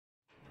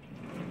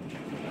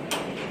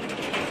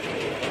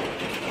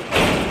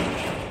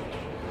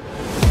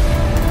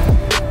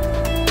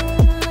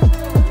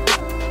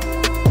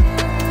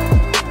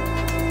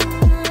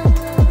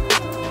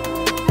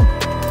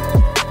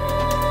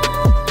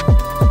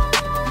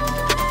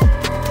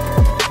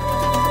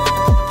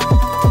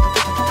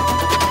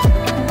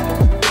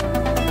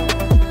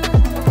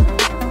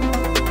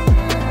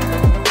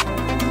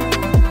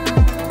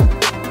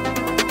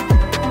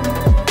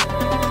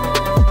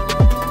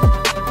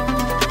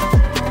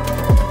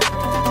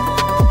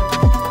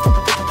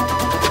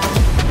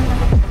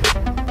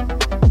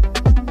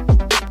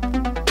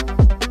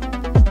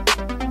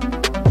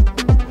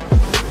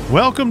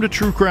Welcome to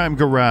True Crime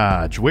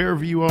Garage.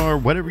 Wherever you are,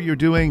 whatever you're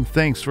doing,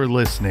 thanks for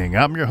listening.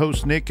 I'm your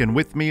host, Nick, and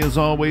with me, as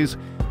always,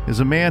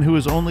 is a man who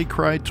has only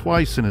cried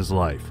twice in his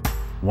life.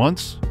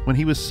 Once, when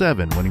he was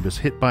 7, when he was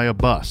hit by a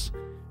bus,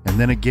 and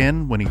then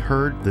again when he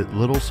heard that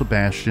little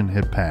Sebastian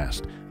had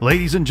passed.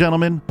 Ladies and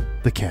gentlemen,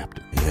 the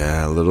Captain.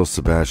 Yeah, little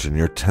Sebastian,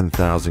 you're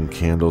 10,000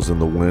 candles in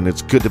the wind.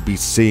 It's good to be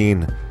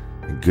seen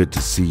and good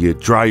to see you.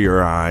 Dry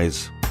your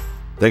eyes.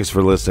 Thanks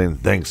for listening.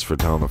 Thanks for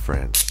telling a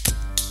friend.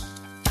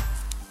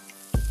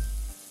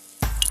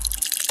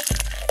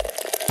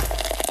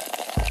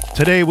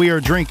 Today we are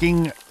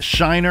drinking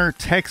Shiner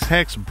Tex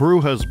Hex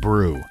Bruja's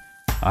Brew.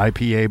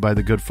 IPA by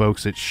the good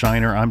folks at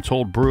Shiner. I'm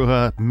told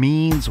Bruja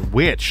means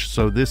witch,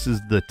 so this is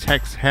the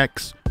Tex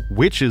Hex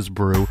Witch's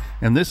Brew,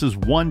 and this is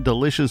one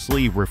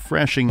deliciously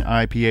refreshing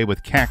IPA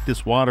with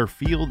cactus water.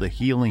 Feel the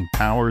healing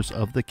powers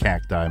of the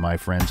cacti, my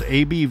friends.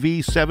 ABV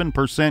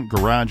 7%,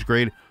 garage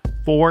grade,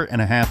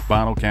 4.5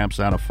 bottle caps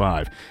out of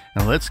 5.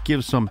 Now let's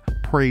give some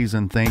praise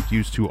and thank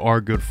yous to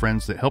our good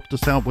friends that helped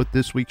us out with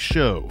this week's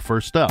show.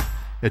 First up,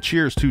 a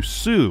cheers to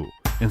Sue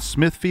in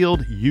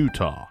Smithfield,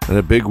 Utah. And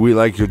a big We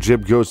Like Your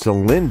Jib goes to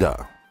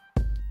Linda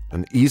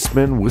in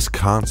Eastman,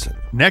 Wisconsin.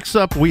 Next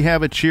up, we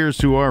have a cheers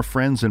to our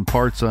friends in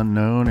Parts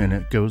Unknown, and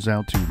it goes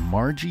out to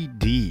Margie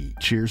D.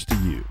 Cheers to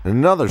you.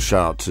 Another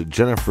shout out to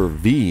Jennifer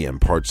V. in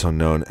Parts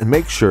Unknown. And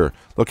make sure,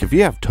 look, if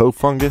you have toe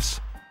fungus,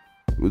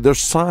 there's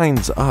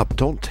signs up.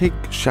 Don't take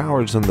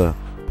showers in the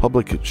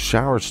public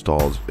shower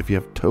stalls if you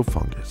have toe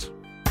fungus.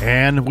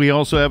 And we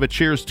also have a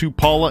cheers to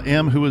Paula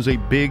M., who is a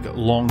big,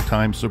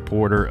 longtime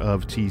supporter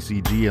of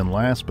TCG. And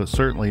last but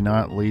certainly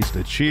not least,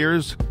 a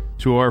cheers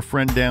to our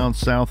friend down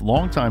south,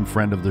 longtime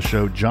friend of the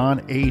show,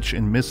 John H.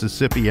 in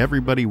Mississippi.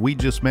 Everybody we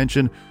just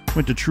mentioned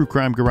went to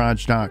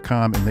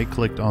truecrimegarage.com and they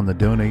clicked on the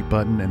donate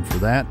button. And for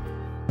that,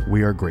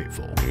 we are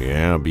grateful.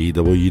 Yeah,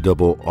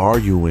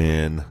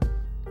 BWRUN.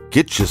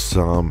 Get you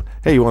some.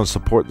 Hey, you want to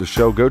support the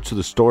show? Go to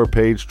the store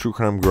page,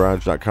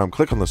 truecrimegarage.com.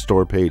 Click on the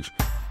store page.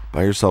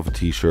 Buy yourself a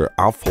t-shirt.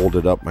 I'll fold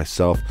it up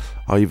myself.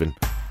 I'll even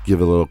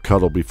give it a little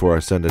cuddle before I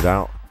send it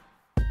out.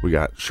 We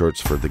got shirts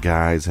for the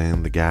guys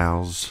and the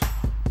gals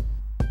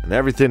and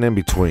everything in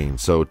between.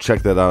 So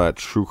check that out at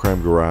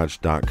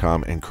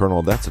truecrimegarage.com. And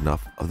Colonel, that's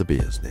enough of the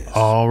business.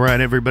 All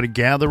right, everybody,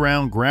 gather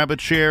around, grab a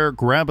chair,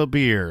 grab a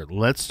beer.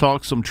 Let's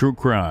talk some true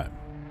crime.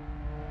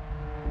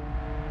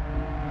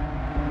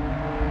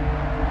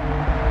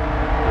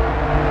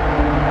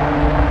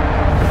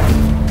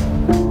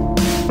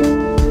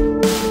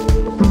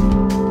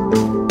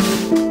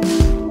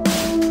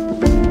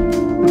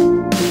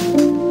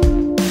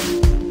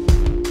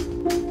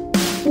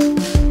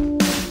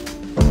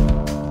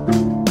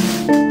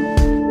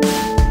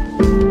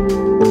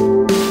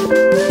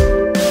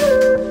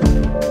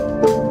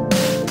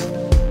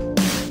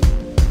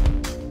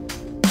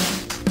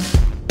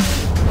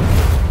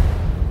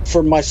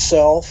 For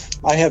myself,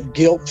 I have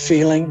guilt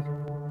feeling.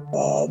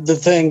 The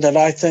thing that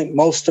I think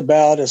most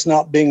about is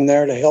not being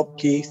there to help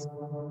Keith.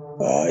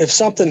 If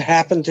something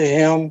happened to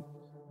him,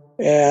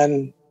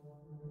 and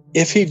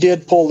if he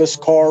did pull this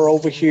car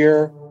over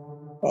here,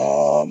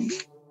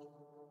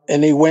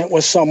 and he went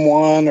with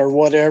someone or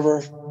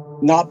whatever,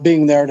 not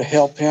being there to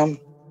help him,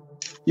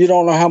 you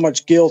don't know how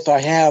much guilt I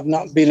have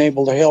not being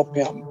able to help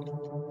him.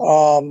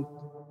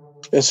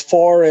 As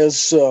far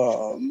as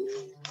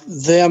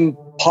them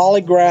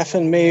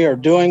polygraphing me or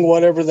doing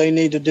whatever they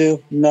need to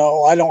do,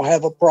 no, I don't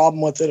have a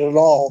problem with it at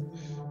all.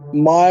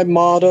 My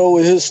motto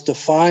is to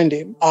find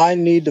him. I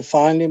need to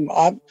find him.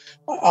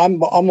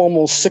 I'm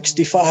almost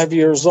 65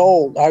 years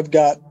old. I've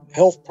got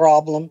health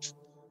problems.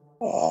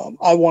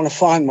 I want to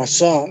find my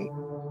son,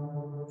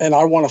 and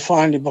I want to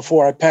find him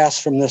before I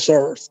pass from this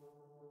earth.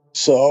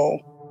 So,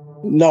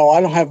 no,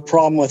 I don't have a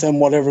problem with them,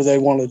 whatever they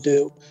want to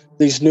do.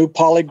 These new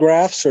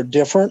polygraphs are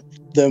different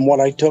than what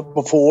I took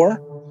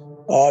before.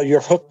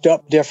 You're hooked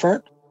up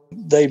different.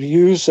 They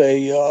use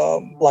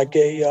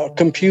a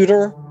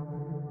computer,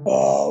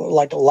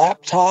 like a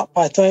laptop,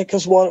 I think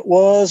is what it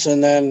was,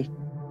 and then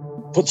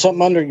put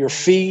something under your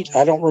feet.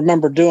 I don't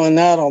remember doing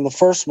that on the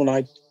first one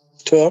I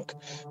took,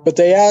 but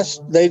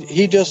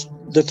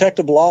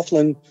Detective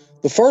Laughlin,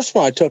 the first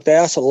one I took, they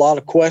asked a lot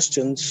of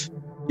questions,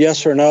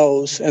 yes or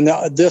no's, and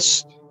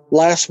this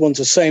last one's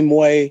the same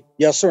way,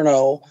 yes or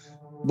no,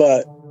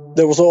 but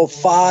there was all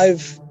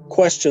 5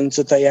 questions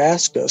that they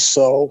asked us,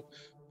 so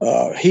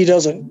he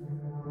doesn't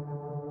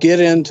get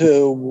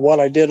into what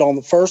I did on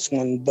the first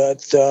one,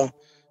 but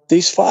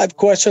these 5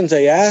 questions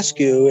they ask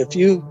you,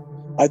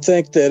 I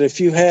think that if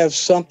you have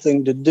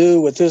something to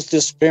do with his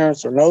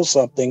disappearance or know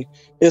something,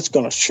 it's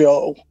going to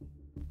show.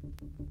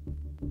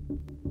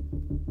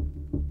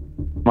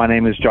 My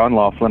name is John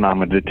Laughlin.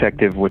 I'm a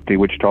detective with the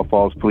Wichita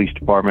Falls Police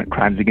Department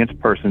Crimes Against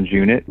Persons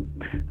Unit.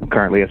 I'm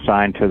currently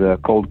assigned to the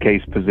cold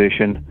case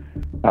position,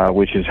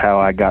 which is how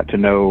I got to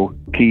know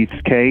Keith's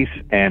case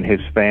and his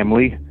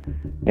family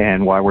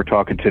and why we're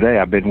talking today.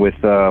 I've been with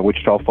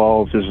Wichita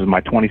Falls. This is my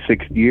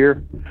 26th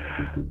year.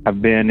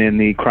 I've been in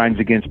the Crimes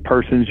Against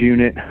Persons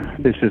unit.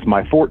 This is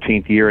my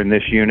 14th year in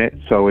this unit,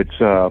 so it's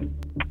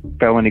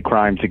felony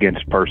crimes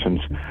against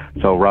persons.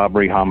 So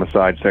robbery,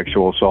 homicide,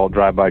 sexual assault,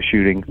 drive-by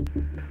shooting,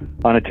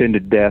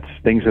 unattended deaths,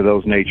 things of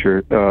those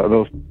nature.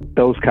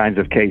 Those kinds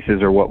of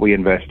cases are what we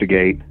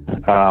investigate.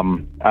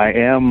 I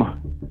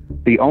am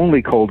the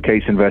only cold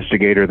case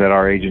investigator that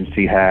our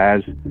agency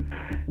has,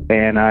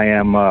 and I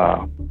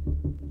am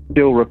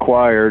still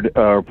required,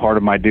 part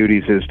of my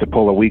duties is to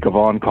pull a week of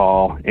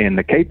on-call in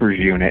the capers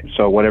unit.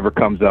 So whatever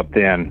comes up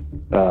then,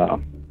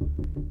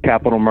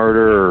 capital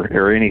murder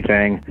or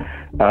anything,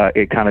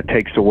 it kind of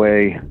takes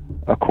away,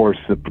 of course,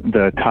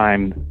 the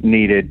time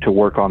needed to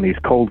work on these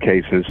cold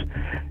cases.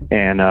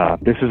 And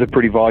this is a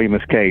pretty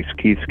voluminous case.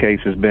 Keith's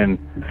case has been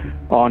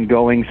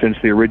ongoing since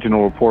the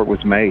original report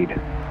was made.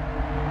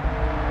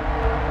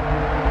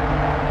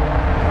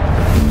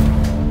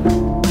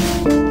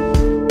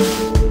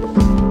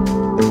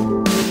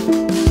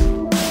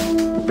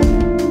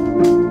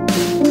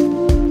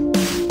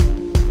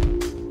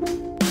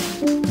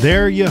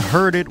 There you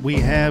heard it. We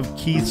have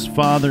Keith's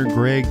father,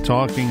 Greg,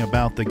 talking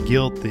about the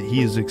guilt that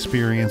he has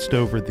experienced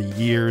over the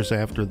years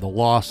after the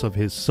loss of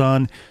his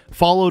son,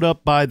 followed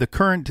up by the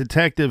current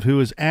detective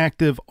who is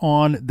active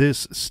on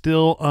this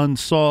still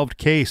unsolved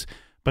case.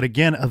 But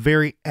again, a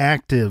very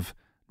active,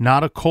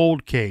 not a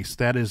cold case.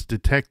 That is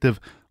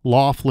Detective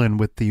Laughlin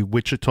with the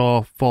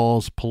Wichita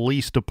Falls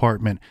Police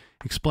Department,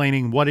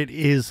 explaining what it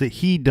is that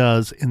he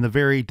does in the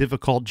very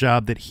difficult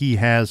job that he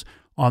has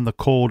on the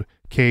cold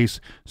case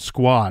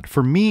squad.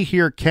 For me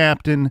here,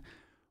 Captain,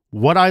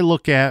 what I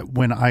look at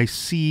when I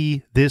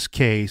see this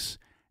case,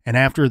 and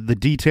after the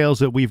details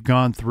that we've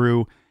gone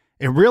through,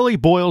 it really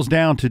boils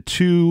down to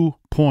 2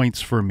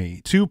 points for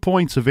me, 2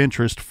 points of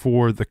interest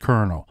for the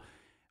colonel.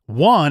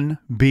 One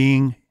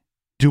being,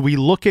 do we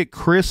look at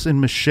Chris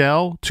and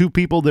Michelle, 2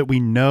 people that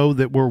we know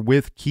that were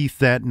with Keith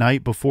that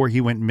night before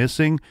he went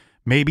missing,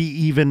 maybe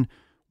even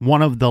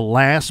one of the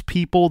last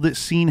people that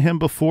seen him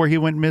before he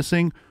went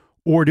missing?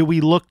 Or do we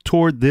look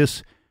toward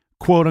this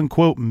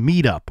quote-unquote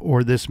meetup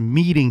or this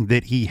meeting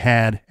that he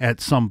had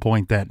at some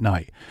point that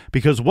night?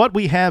 Because what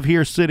we have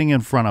here sitting in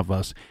front of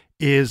us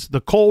is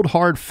the cold,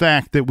 hard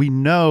fact that we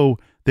know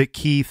that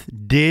Keith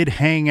did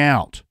hang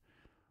out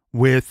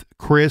with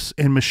Chris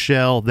and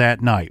Michelle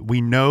that night.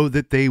 We know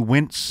that they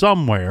went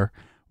somewhere.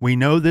 We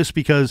know this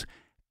because,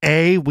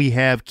 A, we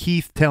have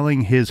Keith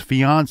telling his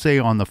fiance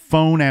on the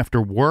phone after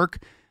work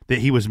that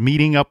he was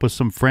meeting up with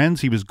some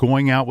friends. He was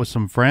going out with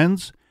some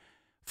friends.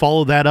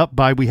 Follow that up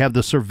by we have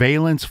the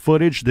surveillance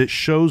footage that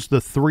shows the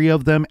 3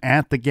 of them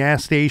at the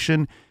gas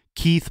station,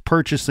 Keith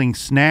purchasing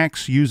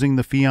snacks using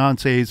the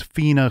fiance's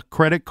FINA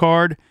credit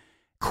card,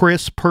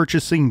 Chris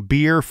purchasing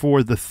beer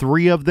for the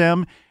 3 of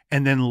them,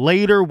 and then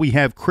later we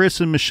have Chris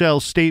and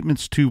Michelle's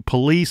statements to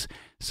police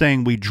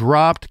saying we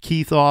dropped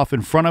Keith off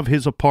in front of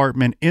his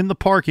apartment in the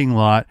parking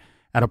lot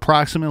at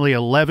approximately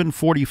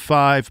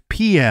 11:45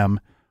 p.m.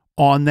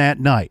 on that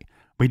night.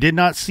 We did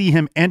not see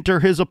him enter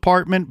his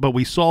apartment, but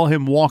we saw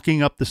him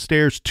walking up the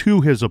stairs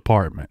to his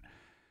apartment.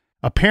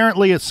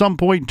 Apparently, at some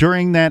point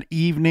during that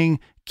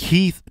evening,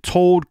 Keith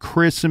told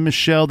Chris and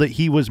Michelle that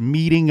he was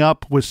meeting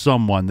up with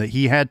someone, that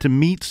he had to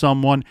meet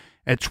someone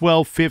at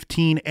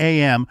 12:15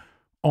 a.m.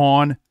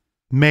 on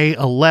May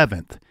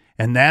 11th,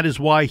 and that is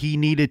why he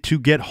needed to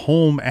get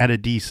home at a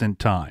decent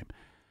time.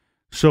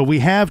 So we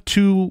have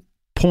 2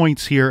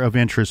 points here of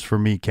interest for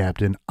me,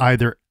 Captain.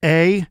 Either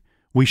A,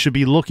 we should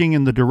be looking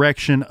in the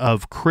direction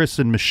of Chris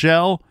and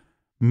Michelle.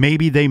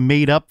 Maybe they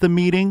made up the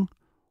meeting.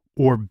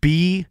 Or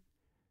B,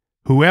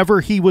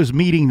 whoever he was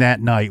meeting that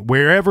night,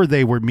 wherever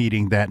they were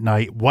meeting that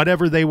night,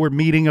 whatever they were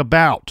meeting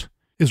about,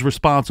 is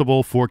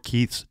responsible for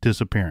Keith's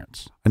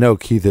disappearance. I know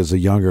Keith is a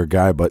younger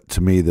guy, but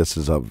to me, this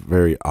is a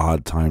very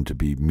odd time to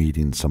be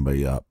meeting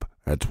somebody up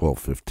at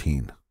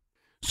 12:15.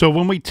 So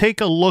when we take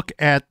a look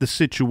at the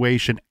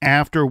situation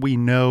after we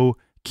know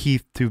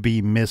Keith to be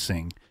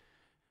missing,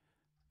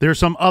 there's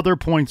some other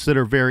points that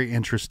are very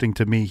interesting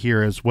to me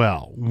here as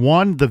well.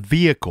 One, the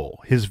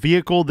vehicle. His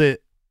vehicle that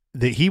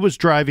he was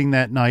driving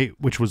that night,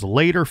 which was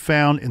later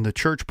found in the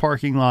church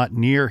parking lot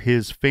near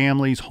his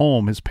family's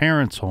home, his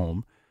parents'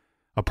 home,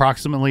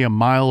 approximately a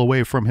mile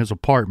away from his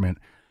apartment.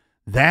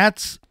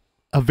 That's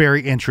a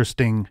very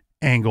interesting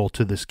angle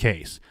to this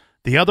case.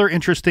 The other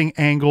interesting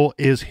angle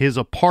is his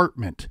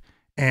apartment.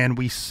 And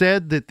we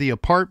said that the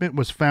apartment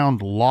was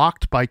found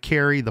locked by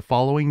Carrie the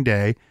following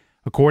day.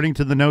 According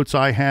to the notes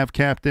I have,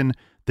 Captain,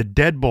 the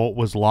deadbolt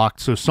was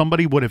locked, so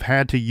somebody would have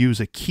had to use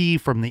a key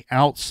from the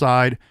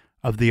outside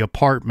of the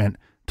apartment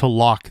to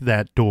lock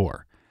that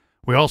door.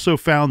 We also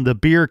found the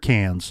beer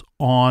cans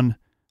on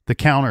the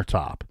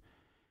countertop.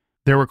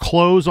 There were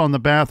clothes on the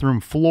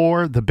bathroom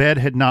floor. The bed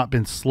had not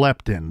been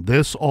slept in.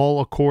 This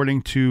all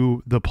according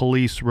to the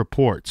police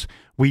reports.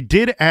 We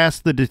did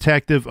ask the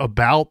detective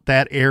about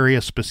that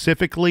area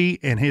specifically,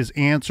 and his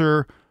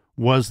answer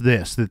was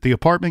this, that the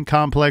apartment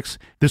complex,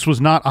 this was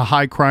not a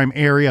high crime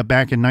area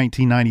back in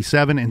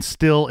 1997 and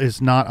still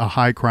is not a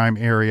high crime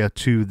area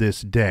to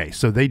this day.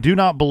 So they do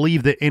not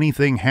believe that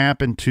anything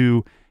happened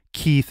to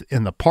Keith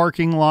in the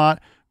parking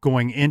lot,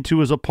 going into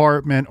his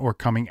apartment, or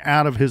coming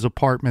out of his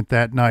apartment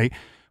that night.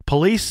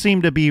 police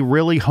seem to be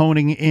really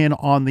honing in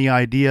on the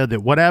idea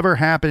that whatever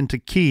happened to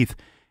Keith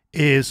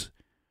is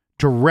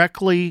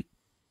directly,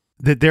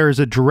 that there is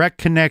a direct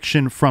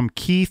connection from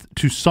Keith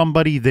to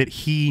somebody that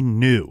he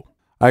knew.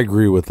 I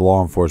agree with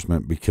law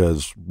enforcement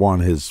because,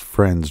 one, his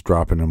friends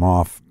dropping him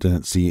off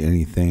didn't see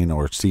anything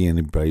or see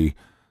anybody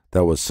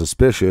that was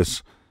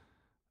suspicious.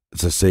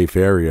 It's a safe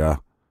area,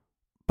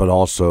 but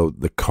also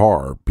the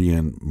car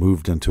being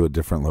moved into a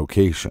different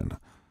location.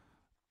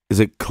 Is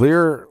it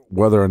clear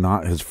whether or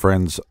not his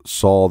friends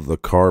saw the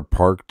car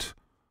parked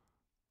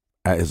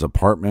at his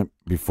apartment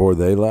before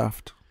they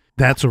left?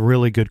 That's a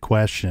really good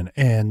question,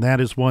 and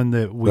that is one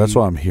that That's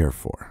what I'm here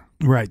for.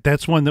 Right.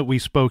 That's one that we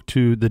spoke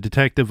to the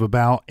detective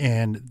about,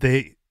 and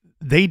they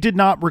did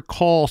not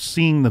recall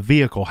seeing the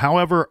vehicle.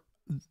 However,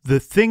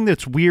 the thing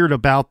that's weird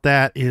about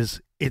that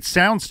is it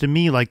sounds to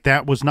me like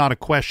that was not a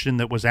question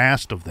that was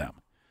asked of them.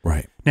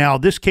 Right. Now,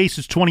 this case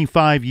is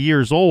 25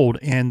 years old,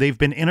 and they've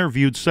been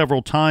interviewed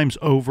several times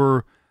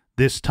over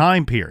this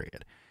time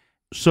period.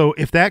 So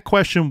if that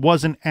question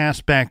wasn't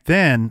asked back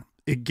then,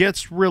 it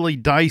gets really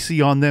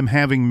dicey on them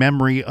having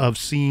memory of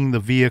seeing the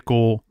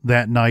vehicle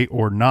that night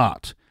or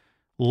not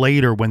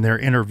later when they're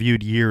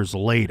interviewed years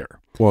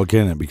later. Well,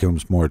 again, it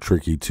becomes more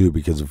tricky, too,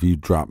 because if you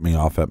drop me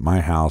off at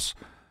my house,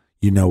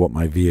 you know what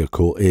my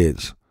vehicle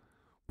is.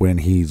 When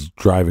he's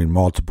driving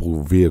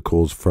multiple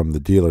vehicles from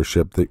the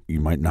dealership that they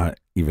might not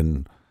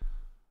even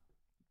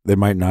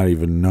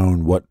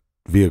known what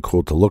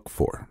vehicle to look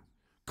for.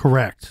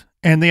 Correct.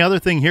 And the other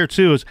thing here,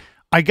 too, is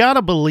I got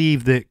to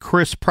believe that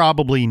Chris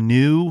probably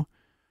knew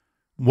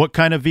what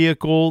kind of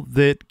vehicle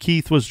that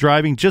Keith was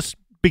driving, just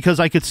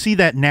because I could see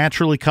that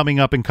naturally coming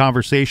up in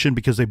conversation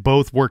because they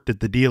both worked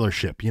at the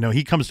dealership. You know,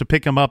 he comes to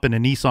pick him up in a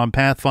Nissan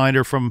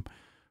Pathfinder from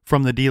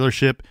the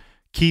dealership.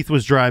 Keith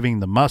was driving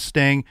the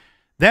Mustang.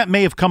 That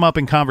may have come up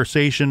in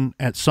conversation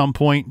at some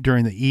point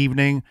during the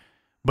evening.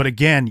 But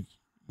again,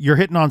 you're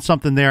hitting on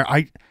something there.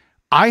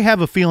 I have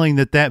a feeling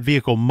that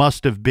vehicle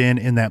must have been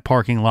in that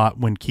parking lot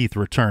when Keith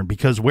returned,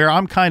 because where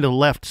I'm kind of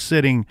left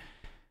sitting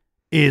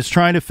is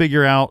trying to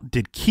figure out,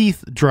 did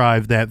Keith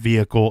drive that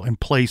vehicle and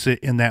place it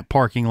in that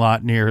parking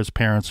lot near his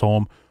parents'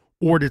 home,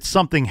 or did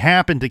something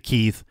happen to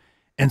Keith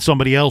and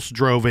somebody else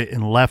drove it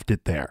and left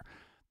it there?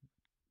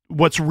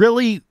 What's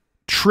really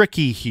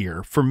tricky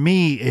here for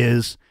me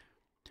is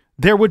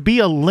there would be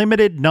a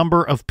limited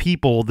number of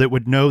people that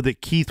would know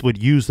that Keith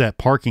would use that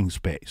parking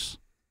space.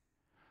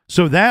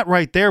 So that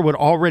right there would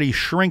already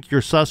shrink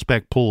your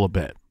suspect pool a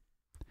bit.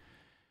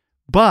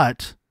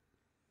 But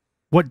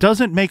what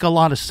doesn't make a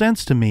lot of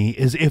sense to me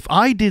is if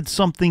I did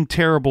something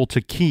terrible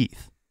to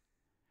Keith,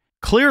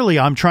 clearly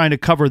I'm trying to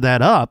cover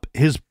that up.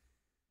 His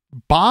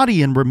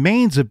body and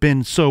remains have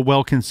been so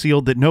well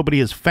concealed that nobody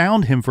has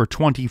found him for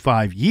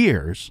 25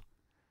 years.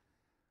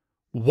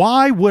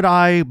 Why would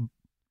I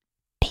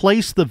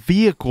place the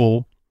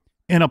vehicle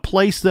in a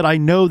place that I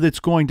know that's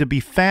going to be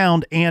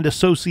found and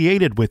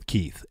associated with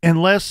Keith,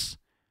 unless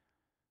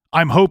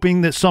I'm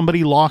hoping that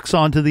somebody locks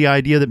onto the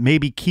idea that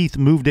maybe Keith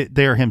moved it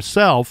there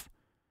himself,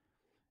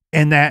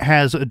 and that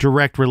has a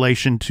direct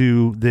relation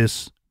to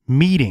this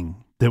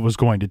meeting that was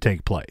going to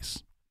take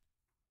place.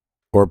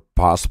 Or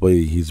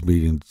possibly he's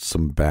meeting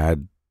some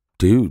bad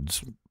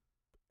dudes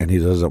and he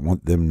doesn't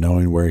want them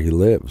knowing where he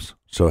lives.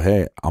 So,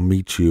 hey, I'll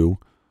meet you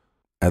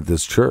at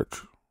this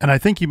church. And I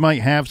think you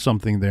might have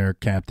something there,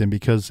 Captain,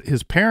 because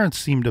his parents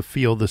seem to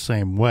feel the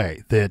same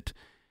way, that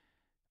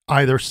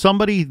either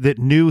somebody that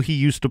knew he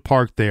used to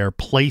park there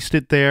placed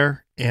it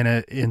there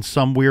in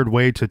some weird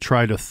way to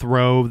try to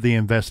throw the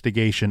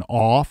investigation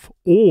off,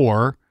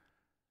 or,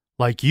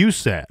 like you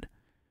said,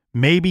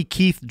 maybe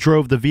Keith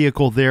drove the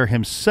vehicle there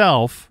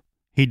himself.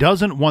 He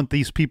doesn't want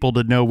these people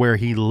to know where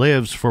he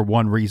lives for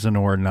one reason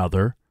or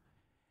another,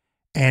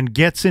 and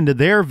gets into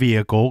their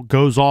vehicle,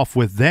 goes off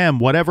with them.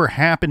 Whatever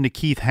happened to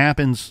Keith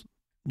happens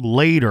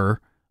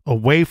later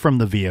away from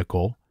the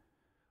vehicle,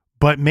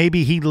 but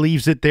maybe he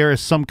leaves it there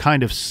as some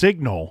kind of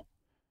signal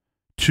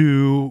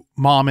to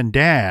mom and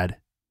dad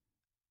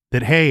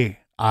that,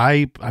 hey,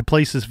 I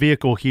placed this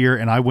vehicle here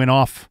and I went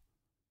off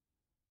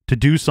to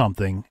do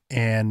something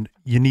and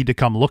you need to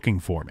come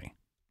looking for me.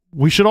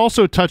 We should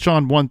also touch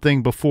on one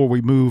thing before we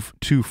move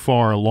too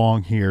far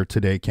along here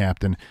today,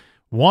 Captain.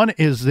 One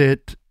is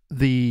that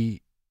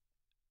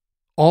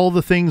all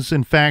the things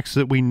and facts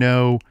that we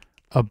know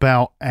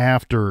about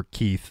after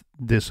Keith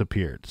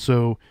disappeared.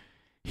 So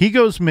he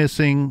goes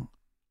missing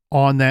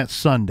on that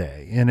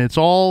Sunday, and it's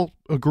all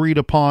agreed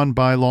upon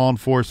by law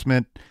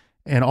enforcement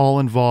and all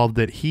involved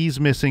that he's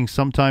missing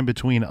sometime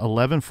between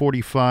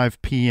 11:45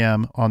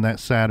 p.m. on that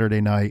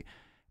Saturday night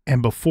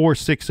and before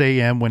 6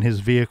 a.m. when his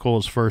vehicle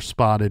is first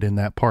spotted in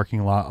that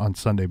parking lot on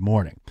Sunday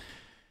morning.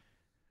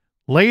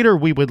 Later,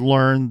 we would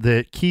learn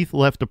that Keith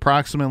left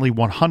approximately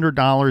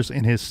 $100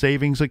 in his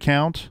savings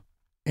account,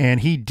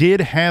 and he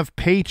did have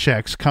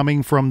paychecks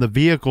coming from the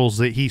vehicles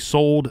that he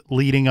sold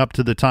leading up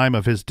to the time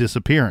of his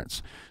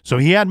disappearance. So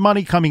he had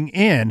money coming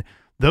in.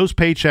 Those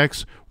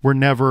paychecks were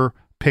never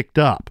picked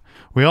up.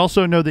 We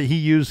also know that he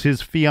used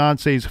his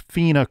fiance's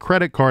FINA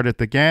credit card at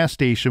the gas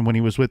station when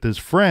he was with his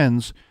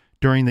friends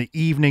during the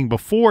evening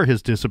before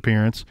his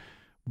disappearance,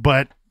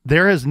 but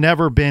there has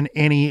never been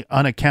any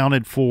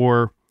unaccounted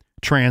for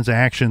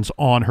transactions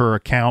on her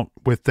account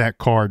with that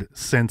card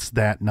since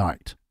that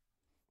night.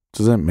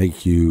 Does that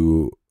make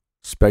you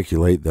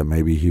speculate that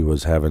maybe he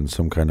was having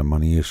some kind of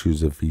money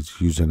issues if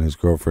he's using his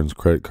girlfriend's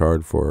credit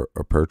card for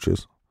a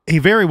purchase? He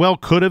very well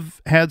could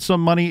have had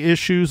some money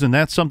issues, and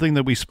that's something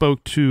that we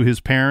spoke to his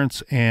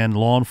parents and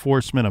law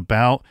enforcement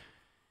about.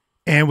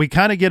 And we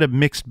kind of get a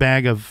mixed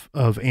bag of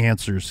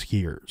answers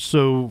here.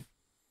 So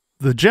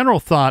the general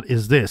thought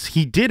is this: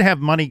 he did have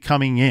money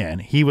coming in.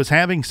 He was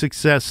having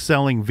success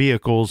selling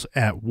vehicles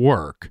at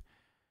work.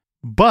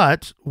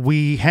 But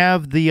we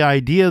have the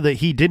idea that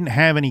he didn't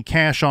have any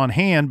cash on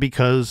hand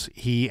because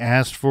he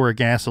asked for a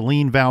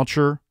gasoline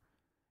voucher,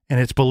 and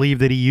it's believed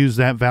that he used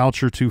that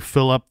voucher to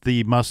fill up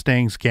the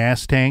Mustang's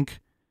gas tank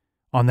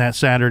on that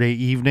Saturday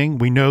evening.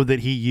 We know that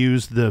he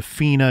used the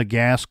FINA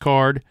gas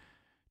card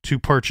to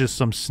purchase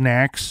some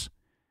snacks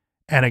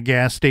at a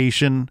gas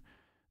station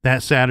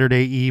that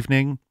Saturday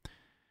evening.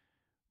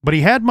 But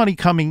he had money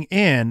coming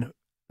in.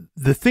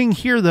 The thing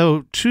here,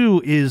 though,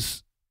 too,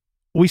 is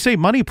we say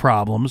money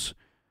problems,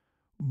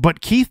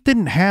 but Keith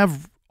didn't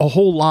have a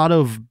whole lot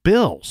of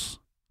bills.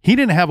 He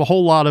didn't have a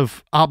whole lot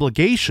of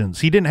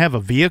obligations. He didn't have a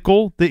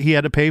vehicle that he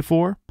had to pay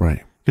for.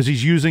 Right. Because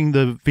he's using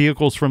the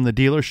vehicles from the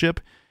dealership.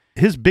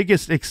 His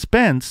biggest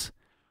expense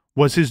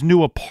was his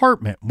new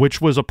apartment,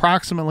 which was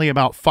approximately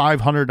about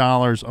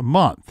 $500 a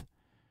month.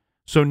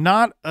 So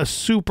not a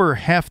super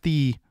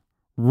hefty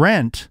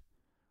rent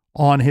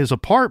on his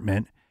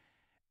apartment.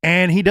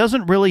 And he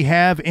doesn't really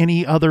have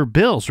any other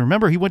bills.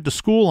 Remember, he went to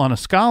school on a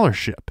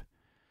scholarship.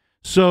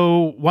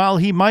 So while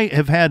he might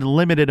have had a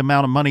limited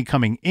amount of money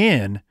coming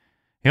in,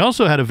 he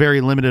also had a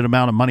very limited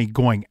amount of money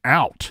going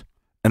out.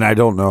 And I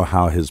don't know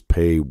how his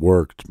pay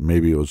worked.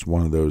 Maybe it was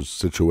one of those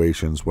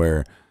situations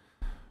where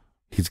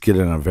he's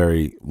getting a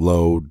very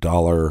low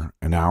dollar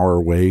an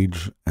hour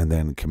wage and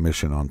then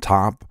commission on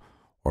top.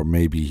 Or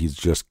maybe he's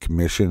just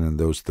commission, and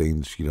those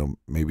things,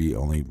 maybe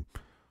only,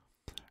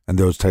 and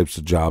those types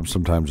of jobs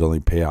sometimes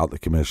only pay out the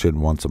commission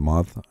once a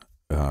month.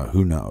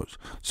 Who knows?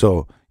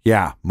 So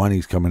yeah,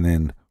 money's coming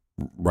in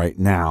right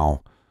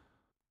now.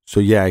 So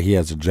yeah, he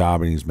has a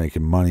job and he's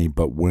making money,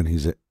 but when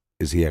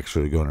is he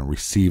actually going to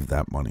receive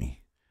that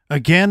money?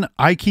 Again,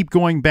 I keep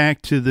going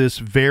back to this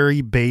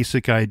very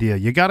basic idea.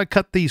 You got to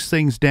cut these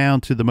things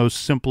down to the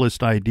most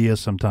simplest idea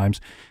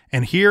sometimes.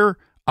 And here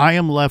I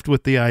am left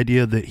with the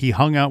idea that he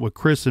hung out with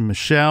Chris and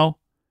Michelle,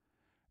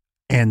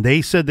 and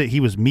they said that he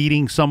was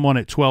meeting someone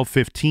at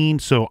 12:15.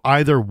 So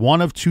either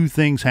one of two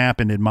things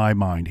happened in my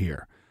mind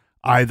here.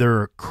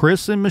 Either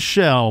Chris and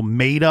Michelle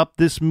made up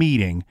this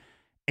meeting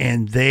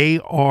and they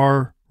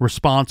are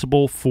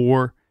responsible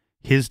for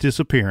his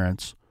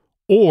disappearance,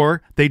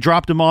 or they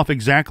dropped him off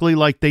exactly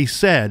like they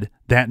said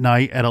that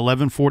night at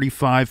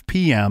 11:45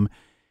 p.m.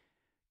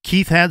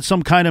 Keith had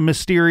some kind of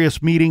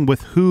mysterious meeting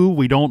with who,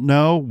 we don't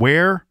know.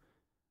 Where?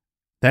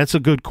 That's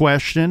a good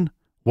question.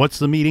 What's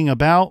the meeting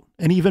about?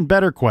 An even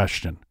better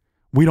question.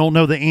 We don't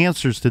know the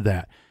answers to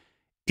that.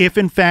 If,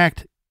 in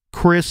fact,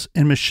 Chris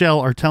and Michelle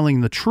are telling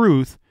the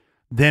truth,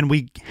 then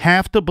we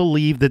have to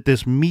believe that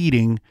this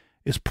meeting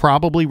is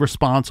probably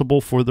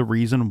responsible for the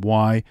reason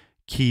why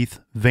Keith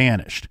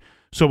vanished.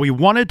 So we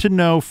wanted to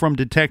know from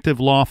Detective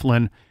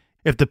Laughlin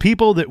if the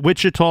people that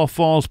Wichita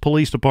Falls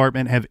Police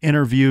Department have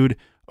interviewed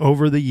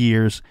over the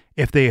years,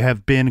 if they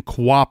have been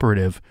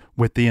cooperative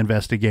with the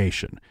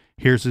investigation.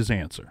 Here's his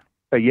answer.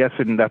 That's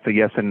a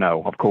yes and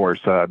no, of course.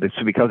 This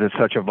because it's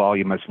such a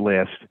voluminous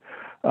list.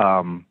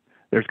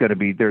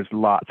 There's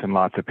lots and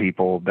lots of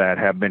people that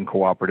have been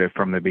cooperative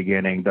from the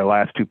beginning. The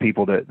last two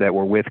people that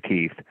were with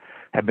Keith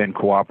have been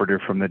cooperative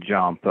from the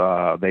jump.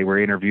 They were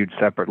interviewed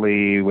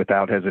separately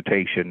without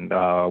hesitation.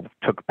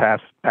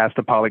 Passed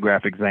the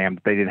polygraph exam.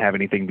 They didn't have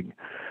anything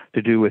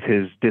to do with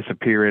his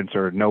disappearance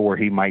or know where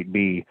he might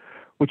be.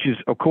 Which is,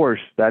 of course,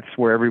 that's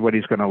where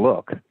everybody's going to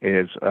look,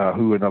 is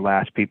who are the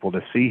last people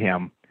to see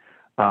him.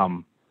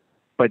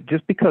 But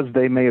just because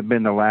they may have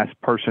been the last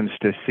persons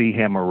to see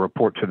him or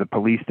report to the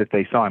police that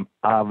they saw him,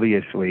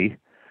 obviously,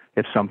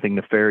 if something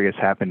nefarious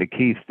happened to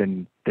Keith,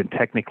 then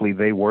technically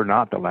they were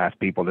not the last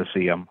people to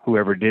see him.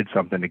 Whoever did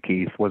something to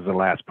Keith was the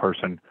last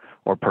person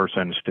or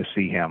persons to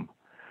see him.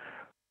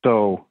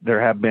 So there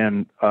have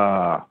been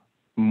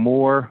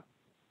more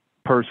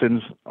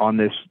persons on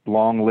this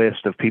long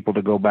list of people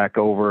to go back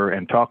over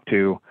and talk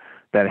to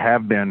that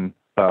have been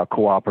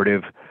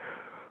cooperative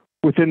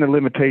within the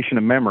limitation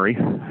of memory.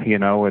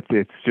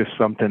 It's just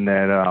something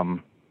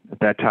that at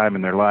that time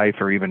in their life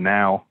or even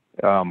now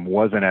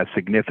wasn't a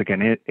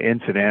significant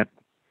incident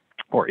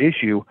or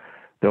issue.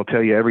 They'll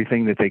tell you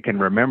everything that they can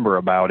remember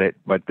about it,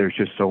 but there's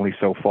just only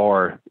so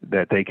far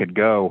that they could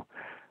go,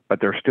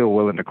 but they're still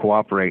willing to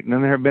cooperate. And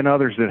then there have been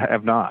others that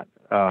have not.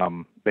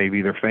 They've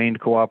either feigned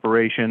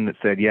cooperation, that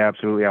said, yeah,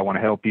 absolutely, I want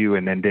to help you,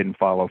 and then didn't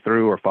follow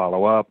through or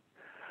follow up.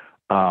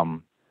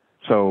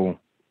 So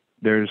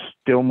there's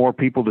still more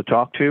people to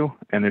talk to,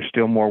 and there's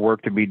still more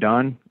work to be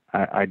done.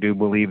 I do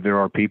believe there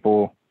are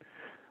people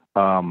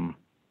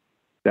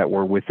that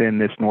were within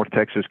this North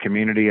Texas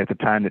community at the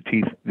time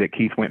that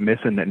Keith went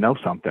missing that know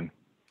something.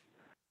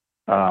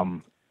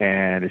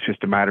 And it's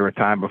just a matter of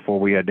time before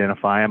we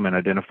identify them and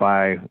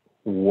identify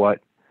what,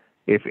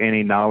 if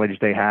any, knowledge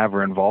they have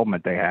or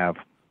involvement they have.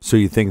 So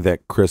you think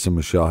that Chris and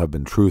Michelle have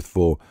been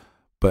truthful,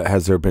 but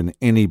has there been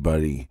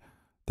anybody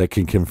that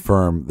can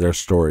confirm their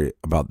story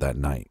about that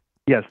night?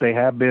 Yes, they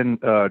have been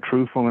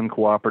truthful and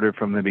cooperative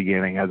from the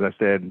beginning. As I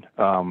said,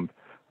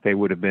 they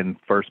would have been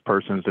first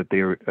persons that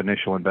the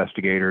initial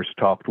investigators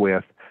talked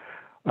with,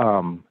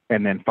 and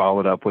then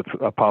followed up with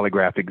a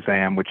polygraph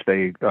exam, which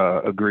they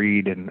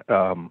agreed.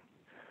 And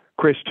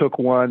Chris took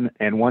one,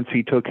 and once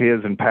he took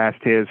his and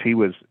passed his,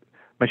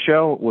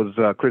 Michelle was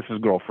Chris's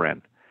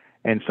girlfriend.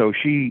 And so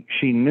she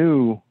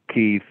knew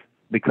Keith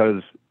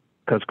because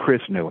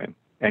Chris knew him,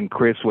 and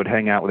Chris would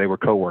hang out. They were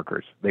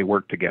coworkers. They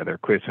worked together,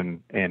 Chris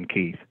and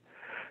Keith.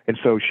 And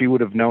so she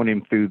would have known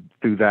him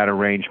through that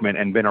arrangement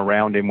and been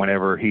around him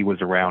whenever he was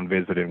around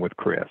visiting with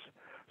Chris.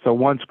 So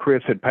once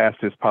Chris had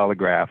passed his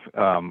polygraph,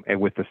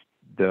 and with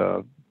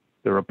the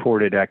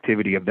reported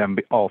activity of them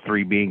all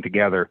three being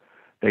together,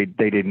 they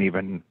didn't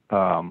even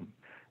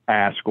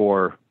ask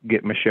or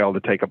get Michelle to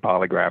take a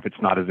polygraph.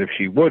 It's not as if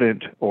she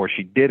wouldn't or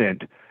she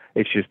didn't.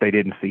 It's just they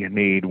didn't see a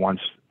need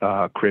once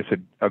Chris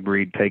had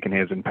agreed taking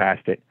his and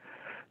passed it.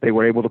 They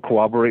were able to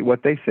corroborate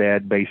what they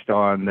said based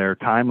on their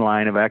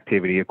timeline of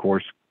activity. Of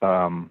course,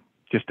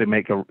 just to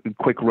make a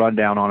quick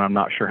rundown on, I'm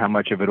not sure how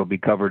much of it will be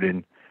covered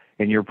in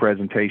your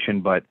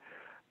presentation, but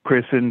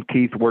Chris and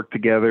Keith worked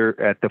together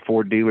at the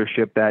Ford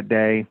dealership that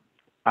day.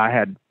 I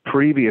had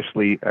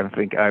previously,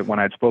 when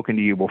I'd spoken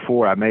to you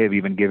before, I may have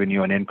even given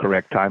you an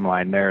incorrect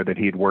timeline there that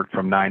he had worked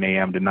from 9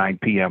 a.m. to 9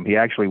 p.m. He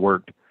actually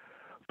worked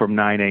from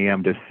 9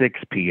 a.m. to 6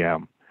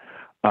 p.m.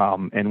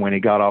 And when he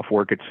got off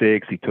work at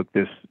 6, he took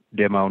this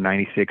demo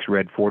 96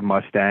 red Ford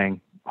Mustang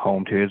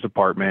home to his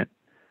apartment.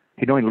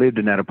 He'd only lived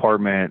in that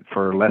apartment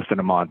for less than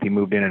a month. He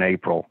moved in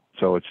April.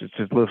 So it's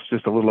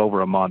just a little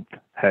over a month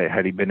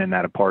had he been in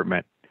that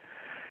apartment.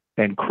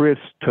 And Chris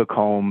took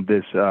home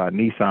this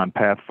Nissan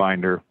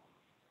Pathfinder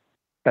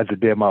as a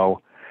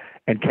demo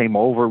and came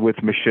over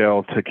with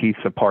Michelle to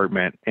Keith's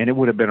apartment. And it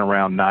would have been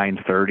around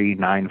 9:30,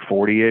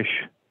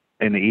 9:40-ish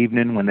in the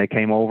evening when they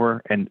came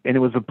over. And it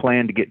was a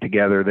plan to get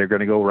together. They're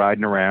going to go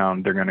riding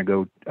around. They're going to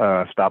go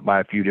stop by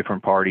a few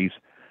different parties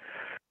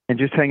and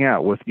just hang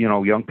out with,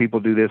 young people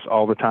do this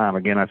all the time.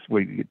 Again,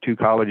 we get 2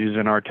 colleges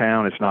in our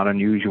town. It's not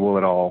unusual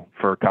at all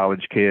for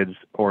college kids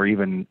or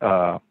even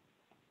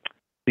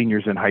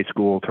seniors in high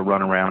school to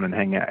run around and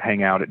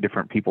hang out at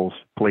different people's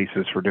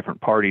places for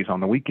different parties on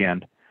the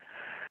weekend.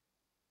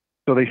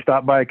 So they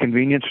stopped by a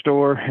convenience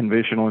store, and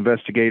additional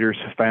investigators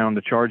found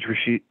the charge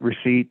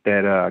receipt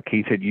that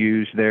Keith had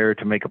used there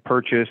to make a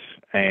purchase,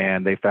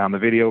 and they found the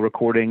video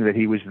recording that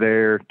he was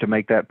there to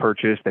make that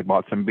purchase. They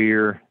bought some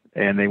beer,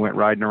 and they went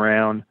riding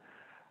around.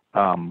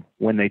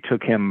 When they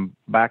took him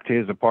back to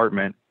his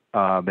apartment,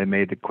 they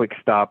made a quick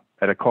stop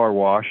at a car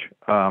wash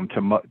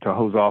to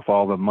hose off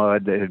all the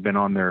mud that had been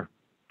on their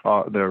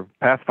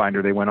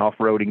Pathfinder. They went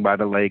off-roading by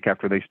the lake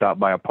after they stopped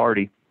by a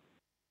party.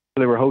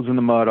 So they were hosing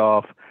the mud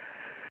off,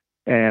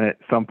 and at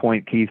some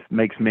point Keith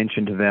makes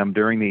mention to them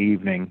during the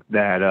evening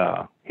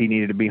that he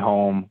needed to be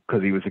home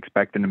because he was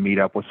expecting to meet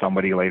up with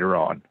somebody later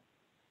on.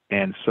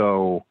 And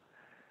so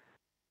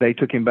they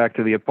took him back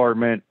to the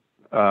apartment.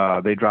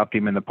 They dropped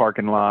him in the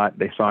parking lot.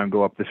 They saw him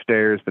go up the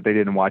stairs, but they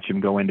didn't watch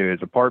him go into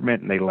his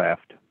apartment, and they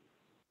left.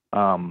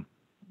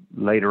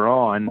 Later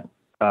on,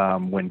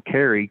 when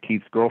Carrie,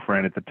 Keith's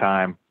girlfriend at the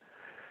time,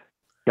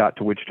 got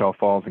to Wichita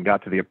Falls and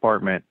got to the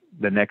apartment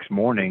the next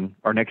morning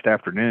or next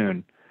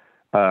afternoon,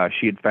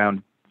 she had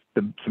found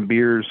some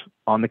beers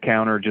on the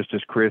counter, just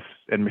as Chris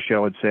and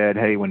Michelle had said.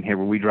 Hey, when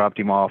we dropped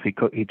him off,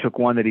 he took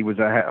one that he was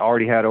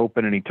already had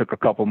open, and he took a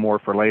couple more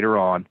for later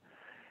on.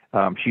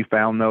 She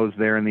found those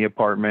there in the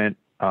apartment.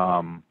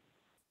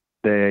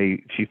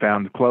 She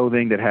found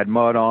clothing that had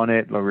mud on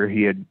it, where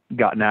he had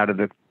gotten out of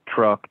the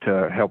truck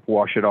to help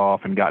wash it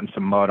off and gotten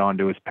some mud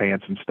onto his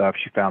pants and stuff.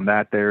 She found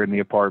that there in the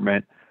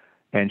apartment,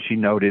 and she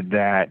noted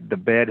that the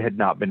bed had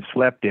not been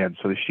slept in.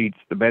 So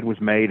the bed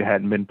was made,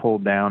 hadn't been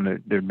pulled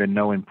down. There'd been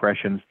no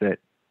impressions that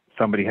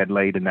somebody had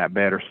laid in that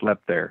bed or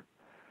slept there.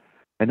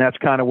 And that's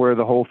kind of where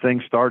the whole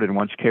thing started.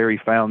 Once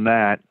Carrie found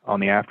that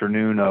on the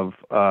afternoon of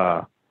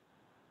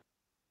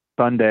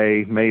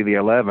Sunday, May the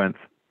 11th,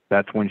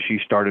 that's when she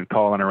started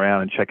calling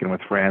around and checking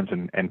with friends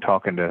and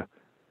talking to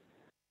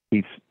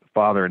Keith's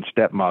father and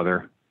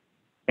stepmother.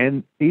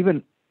 And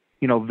even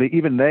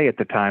they at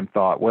the time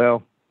thought,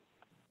 well,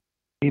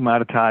 he might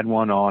have tied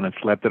one on and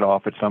slept it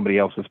off at somebody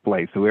else's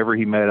place. Whoever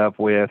he met up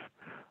with,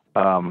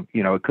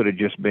 it could have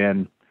just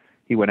been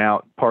he went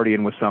out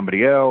partying with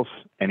somebody else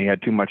and he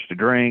had too much to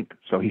drink,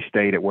 so he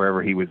stayed at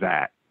wherever he was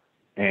at.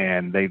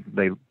 And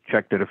they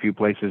checked at a few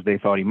places they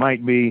thought he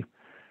might be,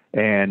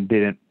 and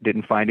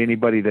didn't find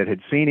anybody that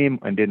had seen him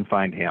and didn't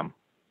find him.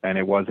 And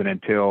it wasn't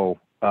until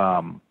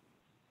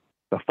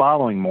the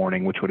following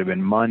morning, which would have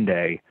been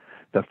Monday,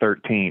 the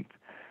 13th,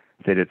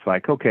 that it's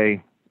like,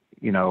 okay,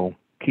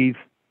 Keith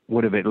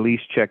would have at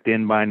least checked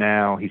in by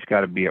now. He's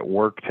got to be at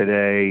work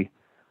today.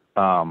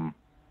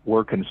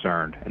 We're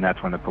concerned, and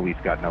that's when the police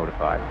got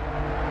notified.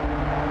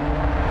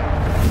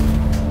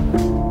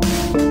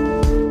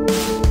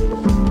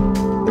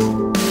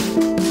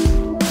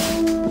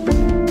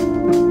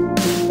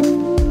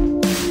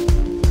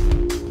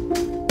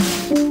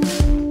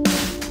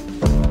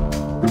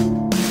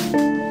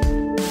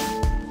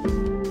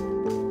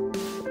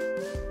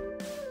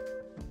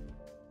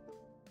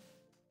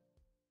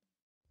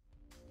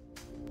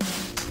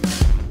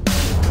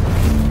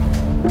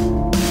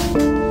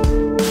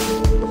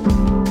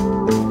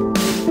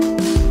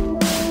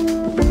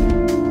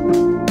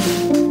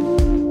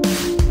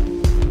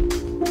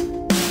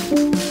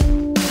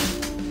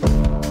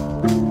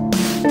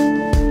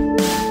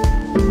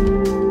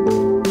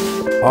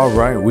 All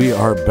right, we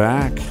are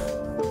back.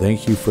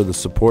 Thank you for the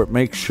support.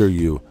 Make sure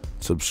you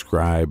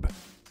subscribe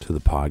to the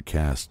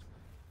podcast.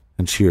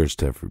 And cheers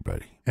to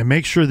everybody. And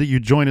make sure that you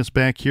join us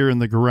back here in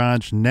the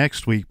garage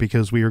next week,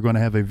 because we are going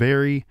to have a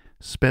very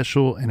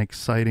special and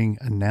exciting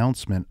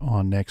announcement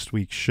on next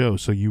week's show.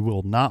 So you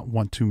will not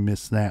want to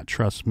miss that,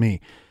 trust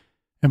me.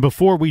 And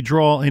before we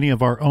draw any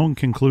of our own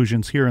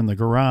conclusions here in the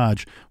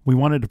garage, we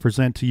wanted to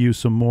present to you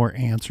some more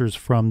answers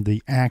from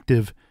the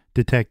active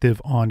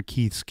detective on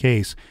Keith's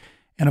case.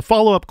 And a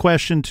follow-up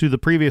question to the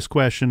previous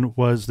question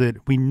was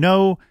that we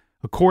know,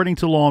 according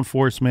to law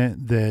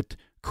enforcement, that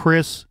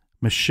Chris,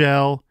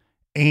 Michelle,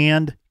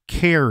 and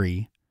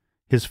Carrie,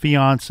 his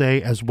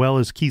fiance, as well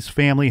as Keith's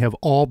family, have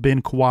all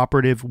been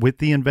cooperative with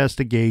the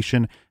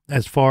investigation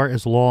as far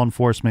as law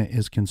enforcement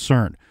is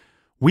concerned.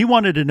 We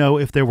wanted to know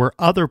if there were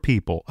other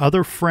people,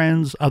 other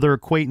friends, other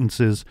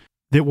acquaintances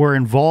that were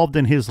involved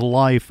in his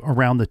life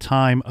around the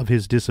time of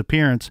his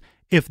disappearance,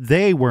 if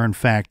they were in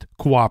fact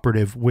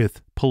cooperative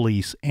with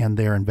police and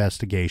their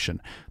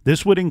investigation.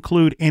 This would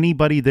include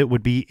anybody that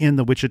would be in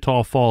the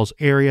Wichita Falls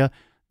area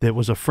that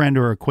was a friend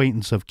or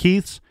acquaintance of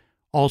Keith's,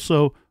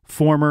 also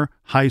former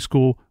high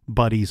school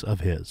buddies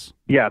of his.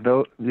 Yeah,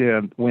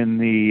 when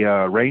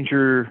the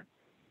Ranger,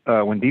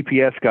 when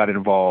DPS got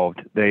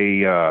involved,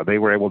 they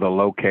were able to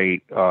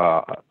locate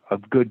a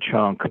good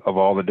chunk of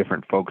all the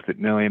different folks that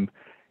knew him.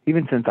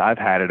 Even since I've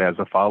had it as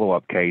a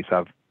follow-up case,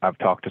 I've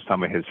talked to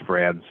some of his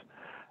friends.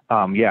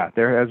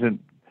 There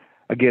hasn't.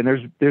 Again,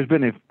 there's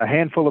been a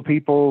handful of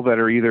people that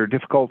are either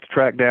difficult to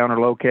track down or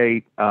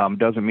locate.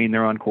 Doesn't mean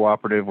they're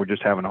uncooperative. We're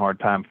just having a hard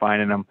time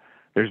finding them.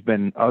 There's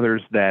been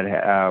others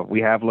that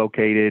we have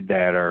located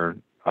that are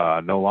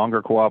no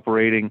longer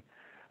cooperating.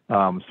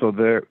 So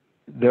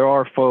there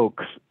are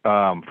folks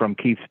from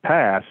Keith's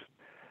past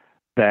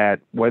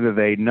that, whether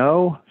they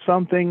know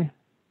something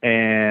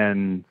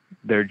and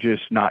they're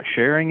just not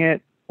sharing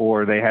it,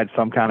 or they had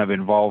some kind of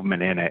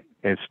involvement in it,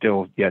 is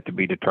still yet to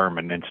be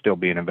determined and still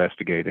being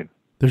investigated.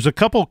 There's a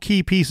couple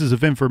key pieces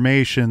of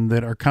information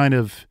that are kind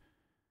of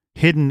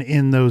hidden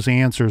in those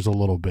answers a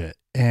little bit,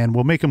 and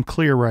we'll make them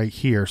clear right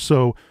here.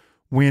 So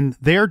when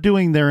they're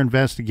doing their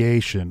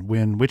investigation,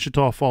 when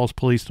Wichita Falls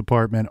Police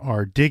Department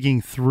are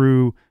digging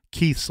through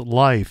Keith's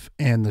life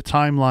and the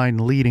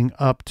timeline leading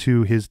up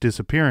to his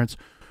disappearance,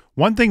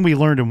 one thing we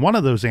learned in one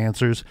of those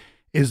answers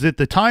is that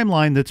the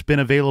timeline that's been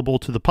available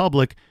to the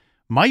public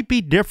might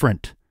be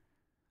different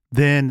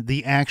than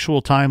the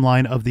actual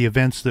timeline of the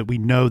events that we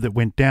know that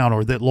went down,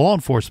 or that law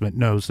enforcement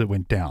knows that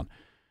went down.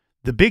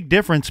 The big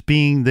difference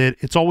being that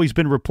it's always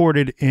been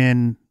reported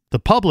in the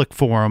public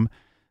forum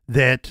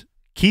that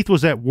Keith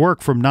was at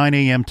work from 9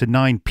 a.m. to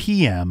 9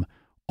 p.m.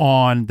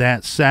 on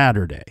that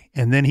Saturday,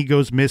 and then he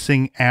goes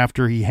missing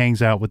after he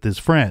hangs out with his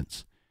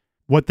friends.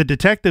 What the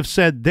detective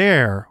said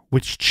there,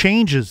 which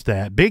changes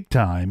that big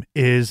time,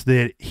 is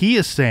that he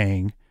is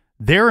saying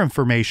their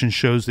information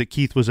shows that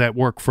Keith was at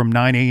work from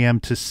 9 a.m.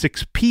 to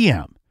 6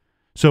 p.m.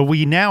 So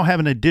we now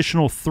have an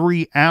additional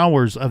 3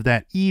 hours of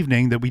that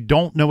evening that we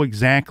don't know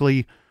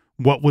exactly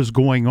what was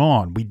going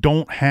on. We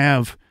don't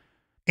have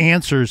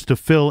answers to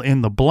fill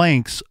in the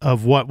blanks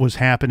of what was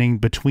happening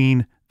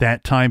between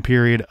that time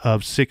period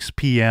of 6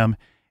 p.m.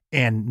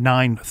 and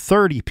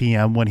 9:30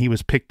 p.m. when he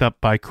was picked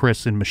up by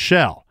Chris and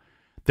Michelle.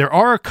 There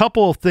are a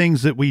couple of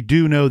things that we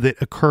do know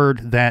that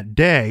occurred that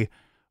day,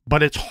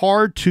 but it's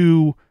hard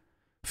to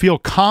feel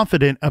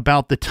confident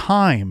about the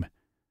times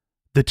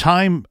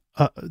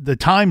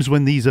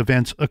when these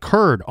events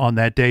occurred on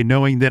that day,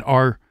 knowing that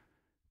our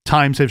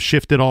times have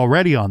shifted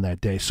already on that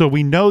day. So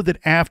we know that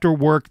after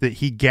work that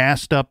he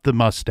gassed up the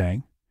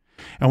Mustang,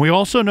 and we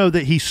also know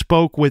that he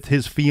spoke with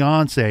his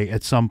fiance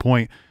at some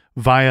point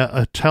via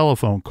a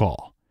telephone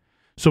call.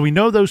 So we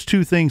know those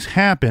two things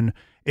happen.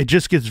 It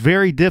just gets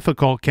very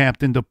difficult,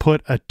 Captain, to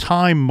put a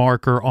time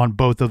marker on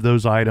both of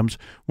those items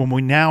when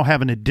we now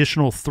have an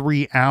additional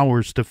 3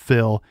 hours to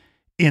fill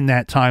in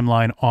that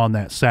timeline on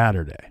that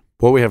Saturday.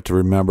 What we have to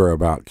remember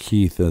about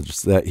Keith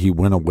is that he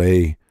went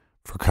away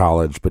for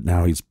college, but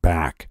now he's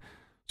back.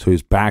 So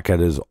he's back at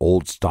his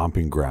old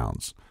stomping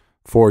grounds.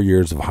 4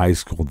 years of high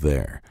school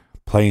there,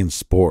 playing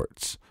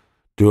sports,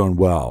 doing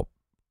well,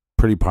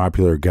 pretty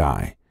popular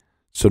guy.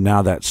 So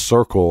now that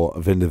circle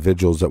of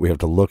individuals that we have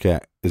to look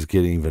at is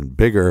getting even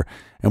bigger.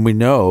 And we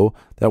know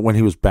that when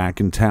he was back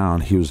in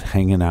town, he was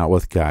hanging out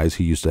with guys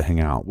he used to hang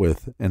out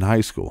with in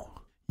high school.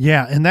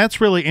 Yeah, and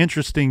that's really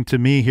interesting to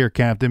me here,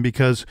 Captain,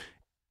 because,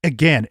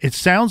 again, it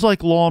sounds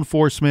like law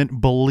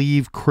enforcement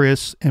believe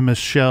Chris and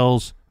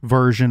Michelle's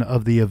version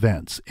of the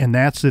events, and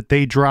that's that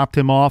they dropped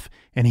him off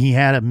and he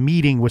had a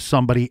meeting with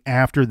somebody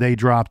after they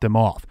dropped him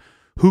off.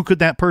 Who could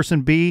that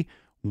person be?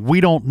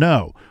 We don't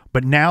know.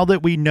 But now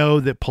that we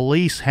know that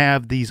police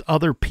have these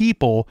other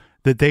people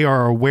that they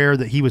are aware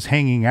that he was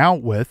hanging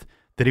out with,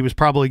 that he was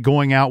probably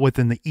going out with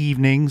in the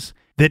evenings,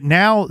 that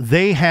now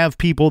they have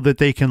people that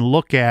they can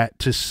look at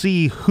to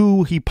see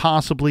who he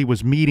possibly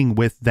was meeting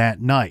with that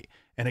night.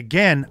 And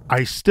again,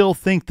 I still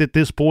think that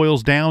this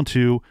boils down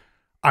to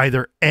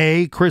either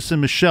A, Chris and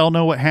Michelle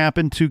know what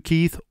happened to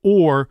Keith,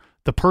 or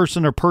the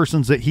person or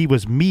persons that he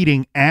was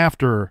meeting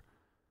after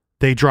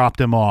they dropped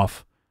him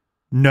off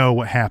know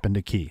what happened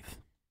to Keith.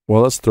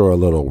 Well, let's throw a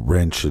little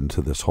wrench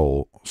into this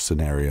whole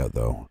scenario,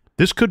 though.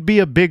 This could be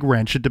a big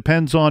wrench. It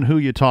depends on who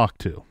you talk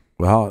to.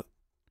 Well,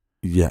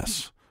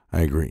 yes,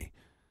 I agree.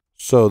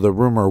 So the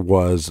rumor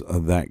was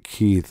that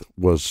Keith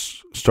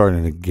was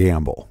starting to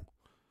gamble.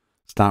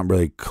 It's not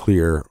really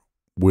clear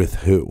with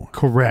who.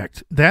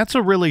 Correct. That's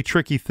a really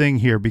tricky thing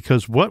here,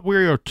 because what we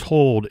are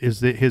told is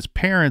that his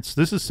parents,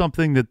 this is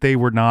something that they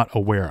were not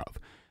aware of.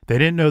 They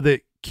didn't know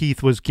that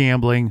Keith was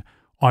gambling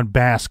on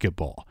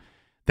basketball.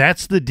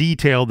 That's the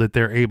detail that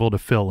they're able to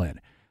fill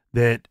in,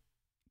 that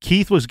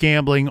Keith was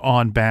gambling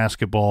on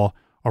basketball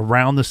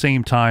around the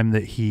same time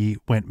that he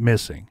went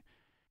missing.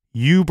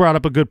 You brought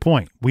up a good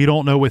point. We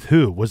don't know with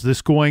who. Was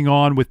this going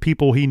on with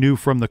people he knew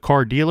from the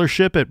car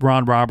dealership at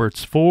Ron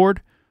Roberts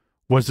Ford?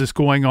 Was this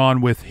going on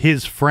with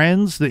his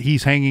friends that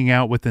he's hanging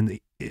out with in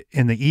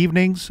the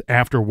evenings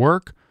after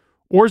work?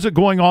 Or is it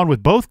going on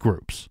with both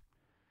groups?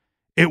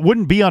 It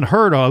wouldn't be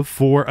unheard of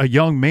for a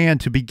young man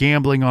to be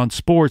gambling on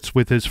sports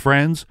with his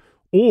friends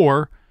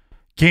or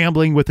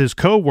gambling with his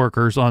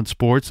coworkers on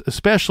sports,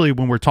 especially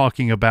when we're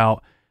talking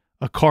about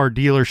a car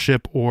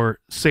dealership or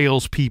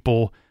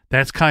salespeople.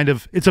 That's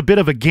it's a bit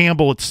of a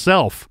gamble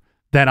itself,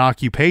 that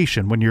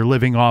occupation, when you're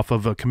living off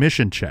of a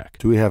commission check.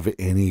 Do we have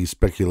any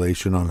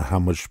speculation on how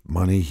much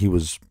money he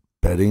was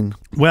betting?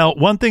 Well,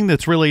 one thing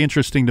that's really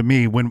interesting to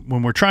me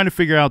when we're trying to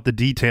figure out the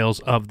details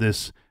of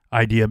this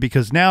idea,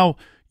 because now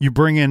you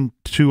bring in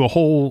to a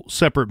whole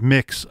separate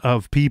mix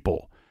of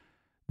people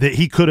that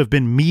he could have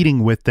been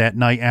meeting with that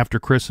night after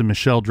Chris and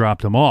Michelle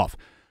dropped him off.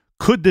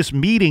 Could this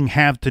meeting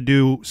have to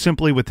do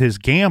simply with his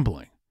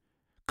gambling?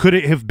 Could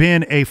it have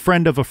been a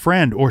friend of a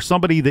friend, or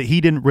somebody that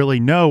he didn't really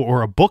know,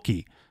 or a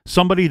bookie,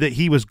 somebody that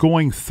he was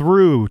going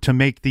through to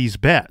make these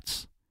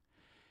bets?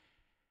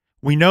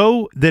 We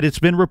know that it's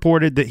been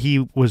reported that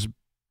he was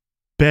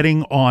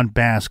betting on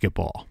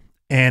basketball.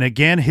 And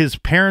again, his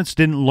parents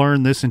didn't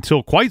learn this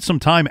until quite some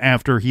time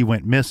after he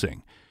went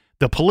missing.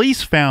 The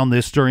police found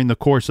this during the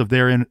course of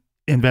their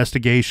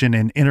investigation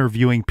and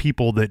interviewing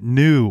people that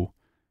knew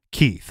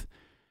Keith.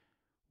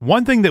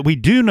 One thing that we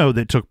do know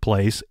that took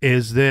place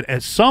is that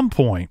at some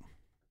point,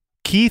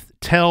 Keith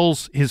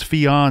tells his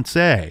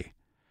fiancée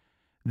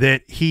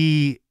that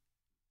he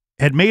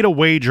had made a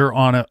wager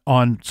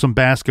on some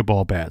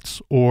basketball bets,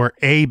 or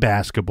a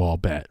basketball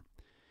bet.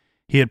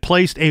 He had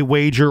placed a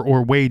wager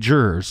or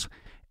wagers,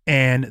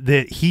 and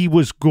that he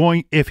was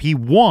going, if he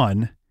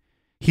won,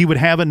 he would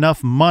have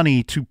enough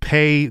money to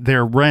pay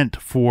their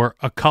rent for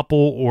a couple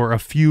or a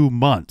few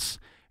months.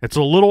 It's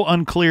a little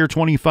unclear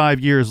 25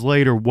 years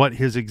later what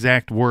his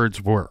exact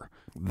words were.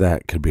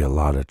 That could be a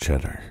lot of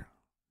cheddar.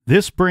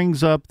 This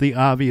brings up the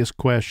obvious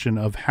question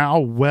of how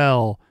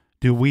well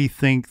do we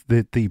think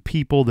that the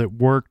people that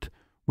worked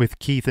with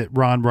Keith at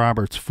Ron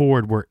Roberts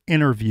Ford were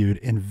interviewed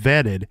and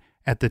vetted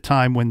at the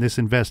time when this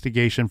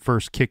investigation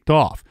first kicked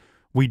off?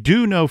 We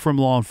do know from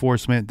law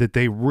enforcement that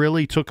they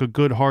really took a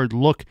good hard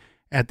look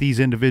at these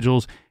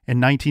individuals in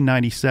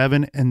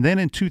 1997 and then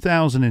in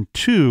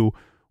 2002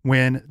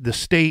 when the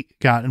state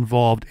got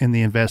involved in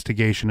the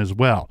investigation as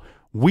well.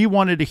 We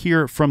wanted to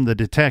hear from the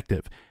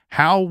detective.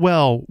 How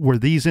well were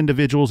these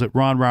individuals at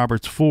Ron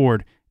Roberts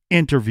Ford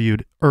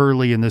interviewed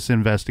early in this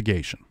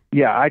investigation?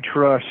 Yeah, I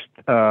trust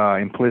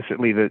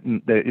implicitly that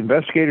the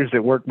investigators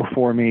that worked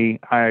before me,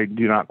 I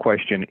do not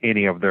question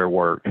any of their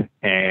work.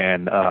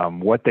 And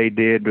what they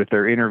did with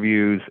their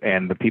interviews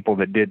and the people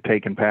that did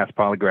take and pass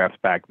polygraphs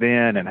back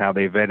then and how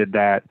they vetted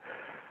that,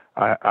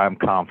 I'm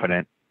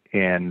confident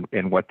in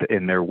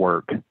their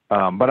work.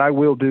 But I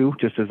will do,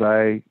 just as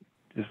I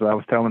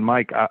was telling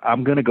Mike,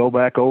 I'm going to go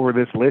back over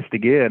this list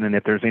again. And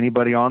if there's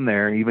anybody on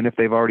there, even if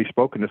they've already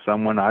spoken to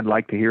someone, I'd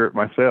like to hear it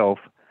myself.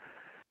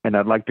 And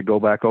I'd like to go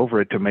back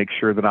over it to make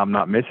sure that I'm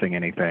not missing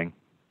anything.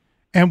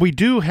 And we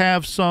do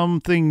have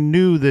something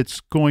new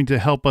that's going to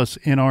help us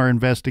in our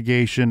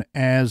investigation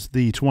as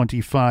the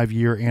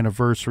 25-year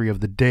anniversary of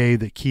the day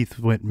that Keith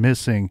went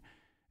missing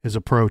is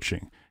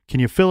approaching.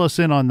 Can you fill us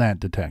in on that,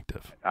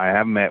 Detective? I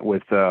have met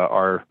with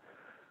our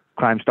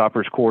Crime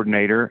Stoppers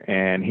coordinator,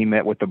 and he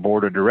met with the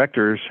board of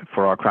directors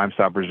for our Crime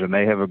Stoppers, and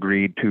they have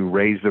agreed to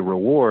raise the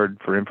reward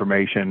for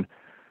information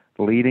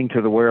leading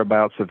to the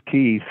whereabouts of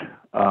Keith,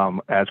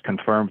 as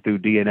confirmed through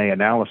DNA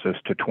analysis,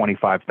 to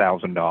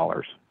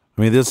 $25,000.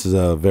 I mean, this is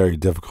a very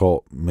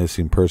difficult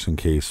missing person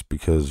case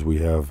because we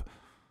have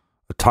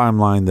a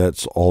timeline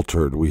that's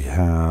altered. We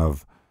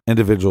have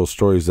individual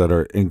stories that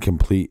are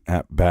incomplete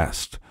at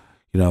best.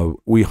 You know,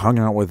 we hung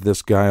out with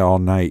this guy all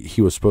night.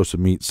 He was supposed to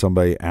meet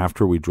somebody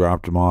after we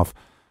dropped him off.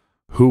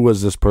 Who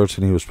was this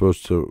person he was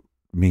supposed to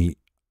meet?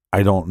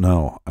 I don't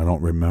know. I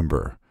don't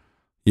remember.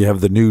 You have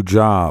the new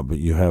job.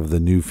 You have the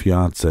new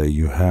fiance.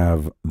 You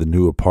have the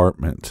new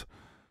apartment.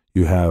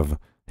 You have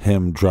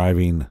him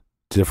driving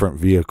different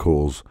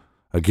vehicles.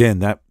 Again,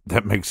 that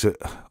makes it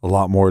a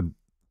lot more.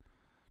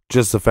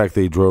 Just the fact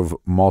that he drove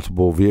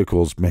multiple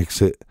vehicles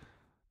makes it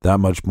that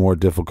much more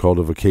difficult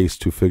of a case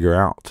to figure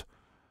out.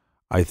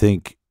 I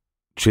think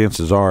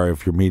chances are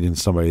if you're meeting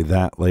somebody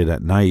that late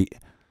at night,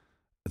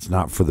 it's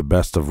not for the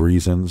best of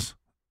reasons.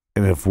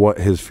 And if what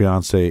his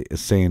fiance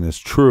is saying is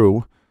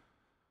true,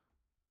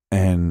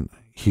 and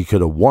he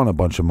could have won a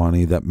bunch of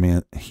money, that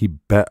meant he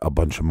bet a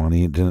bunch of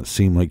money. It didn't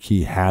seem like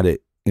he had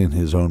it in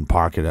his own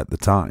pocket at the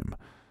time.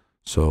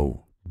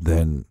 So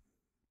then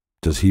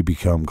does he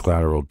become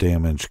collateral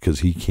damage because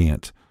he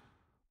can't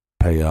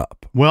pay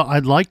up? Well,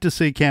 I'd like to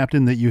say,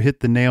 Captain, that you hit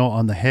the nail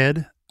on the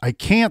head. I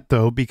can't,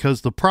 though,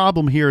 because the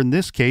problem here in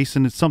this case,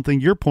 and it's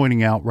something you're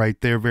pointing out right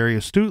there very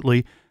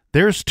astutely,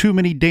 there's too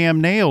many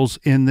damn nails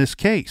in this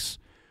case.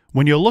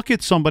 When you look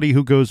at somebody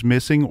who goes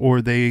missing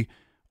or they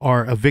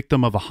are a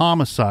victim of a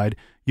homicide,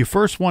 you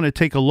first want to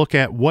take a look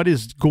at what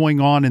is going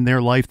on in their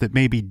life that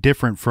may be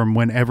different from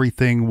when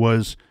everything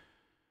was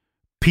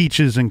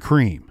peaches and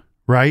cream,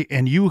 right?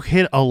 And you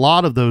hit a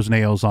lot of those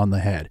nails on the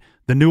head.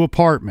 The new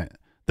apartment,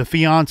 the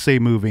fiance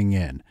moving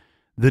in,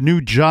 the new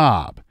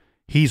job.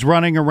 He's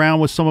running around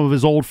with some of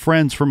his old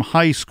friends from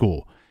high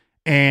school,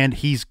 and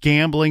he's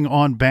gambling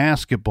on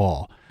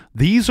basketball.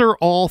 These are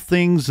all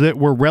things that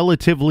were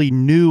relatively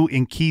new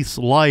in Keith's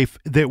life,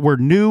 that were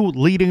new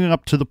leading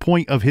up to the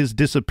point of his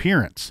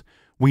disappearance.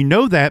 We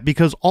know that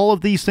because all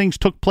of these things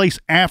took place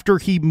after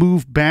he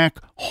moved back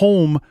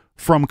home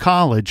from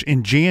college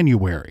in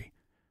January.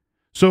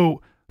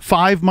 So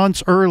 5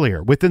 months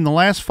earlier, within the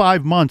last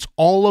 5 months,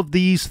 all of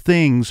these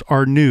things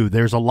are new.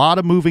 There's a lot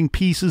of moving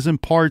pieces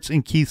and parts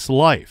in Keith's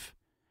life.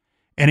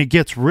 And it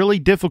gets really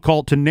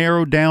difficult to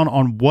narrow down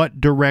on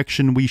what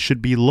direction we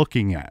should be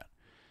looking at.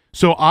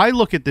 So I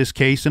look at this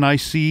case and I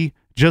see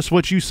just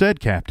what you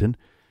said, Captain.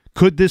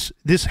 Could this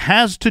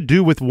has to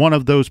do with one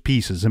of those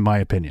pieces, in my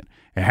opinion.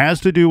 It has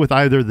to do with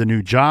either the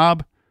new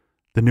job,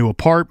 the new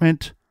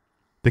apartment,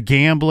 the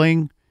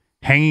gambling,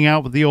 hanging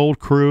out with the old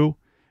crew.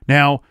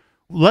 Now,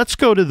 let's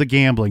go to the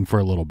gambling for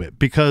a little bit,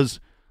 because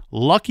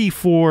lucky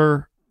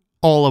for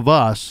all of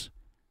us,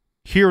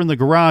 here in the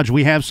garage,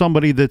 we have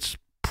somebody that's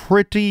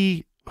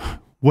pretty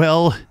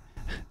well,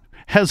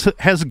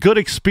 has good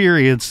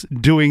experience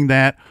doing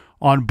that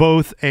on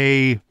both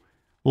a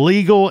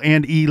legal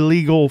and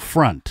illegal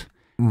front.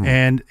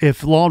 And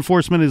if law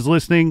enforcement is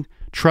listening,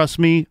 trust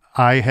me,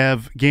 I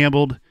have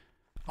gambled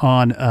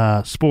on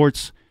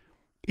sports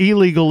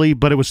illegally,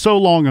 but it was so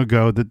long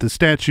ago that the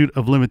statute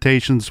of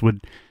limitations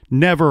would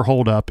never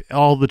hold up.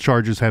 All the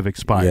charges have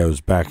expired. Yeah, it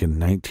was back in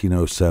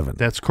 1907.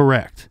 That's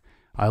correct.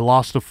 I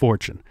lost a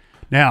fortune.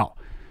 Now,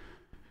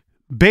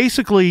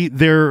 basically,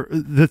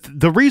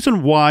 the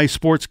reason why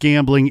sports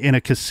gambling in a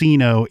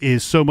casino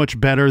is so much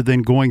better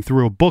than going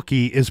through a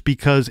bookie is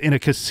because in a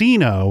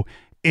casino,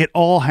 it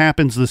all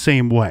happens the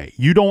same way.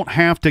 You don't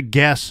have to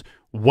guess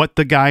what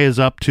the guy is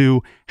up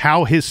to,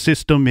 how his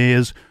system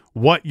is,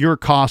 what your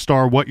costs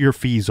are, what your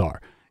fees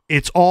are.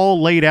 It's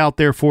all laid out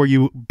there for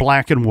you,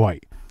 black and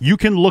white. You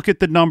can look at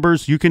the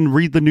numbers, you can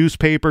read the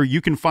newspaper,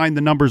 you can find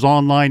the numbers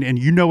online, and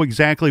you know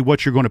exactly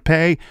what you're going to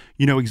pay.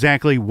 You know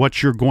exactly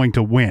what you're going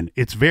to win.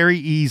 It's very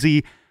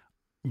easy.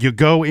 You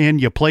go in,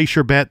 you place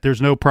your bet,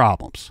 there's no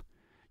problems.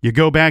 You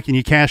go back and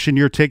you cash in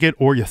your ticket,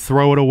 or you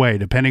throw it away,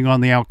 depending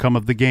on the outcome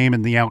of the game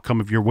and the outcome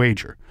of your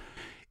wager.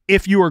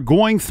 If you are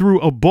going through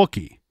a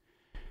bookie,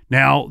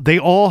 now they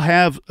all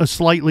have a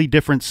slightly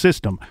different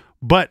system.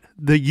 But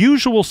the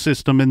usual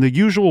system and the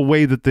usual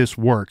way that this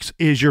works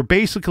is you're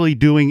basically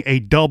doing a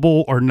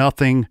double or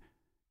nothing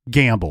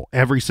gamble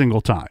every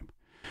single time.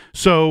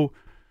 So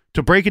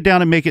to break it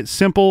down and make it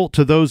simple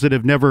to those that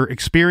have never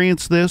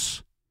experienced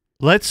this,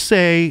 let's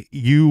say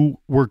you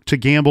were to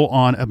gamble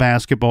on a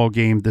basketball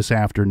game this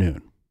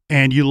afternoon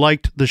and you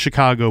liked the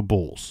Chicago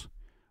Bulls.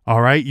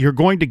 All right, you're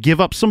going to give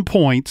up some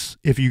points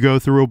if you go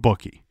through a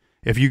bookie.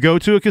 If you go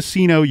to a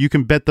casino, you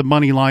can bet the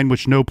money line,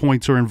 which no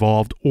points are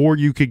involved, or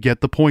you could get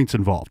the points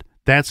involved.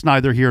 That's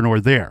neither here nor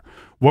there.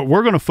 What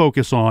we're going to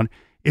focus on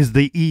is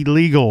the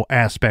illegal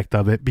aspect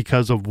of it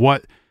because of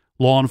what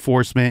law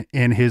enforcement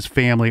and his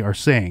family are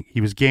saying. He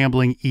was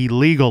gambling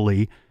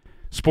illegally.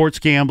 Sports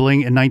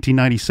gambling in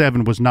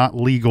 1997 was not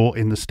legal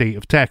in the state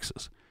of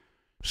Texas.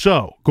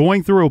 So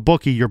going through a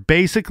bookie, you're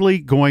basically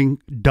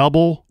going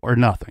double or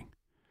nothing.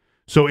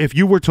 So if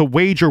you were to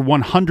wager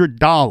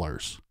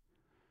 $100,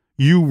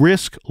 you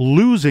risk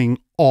losing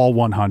all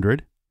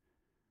 100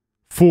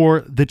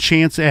 for the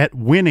chance at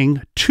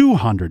winning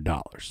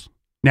 $200.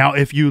 Now,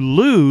 if you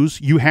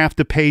lose, you have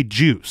to pay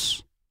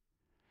juice.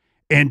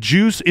 And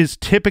juice is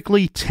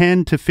typically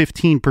 10 to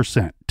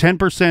 15%.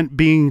 10%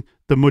 being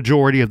the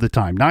majority of the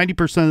time.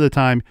 90% of the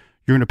time,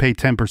 you're going to pay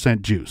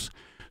 10% juice.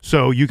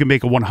 So you can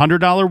make a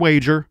 $100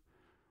 wager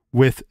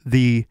with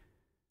the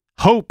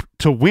hope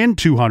to win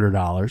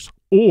 $200,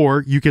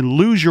 or you can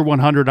lose your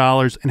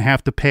 $100 and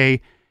have to pay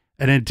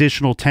an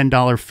additional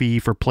 $10 fee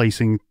for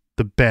placing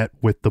the bet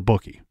with the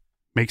bookie.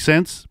 Make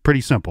sense?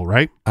 Pretty simple,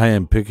 right? I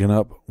am picking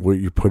up what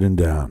you're putting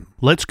down.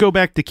 Let's go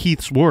back to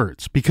Keith's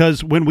words,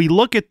 because when we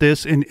look at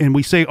this and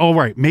we say, all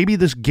right, maybe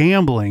this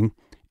gambling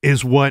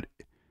is what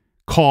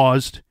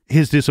caused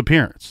his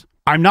disappearance.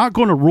 I'm not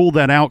going to rule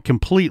that out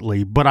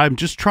completely, but I'm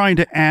just trying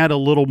to add a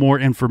little more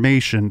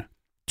information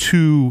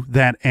to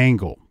that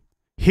angle.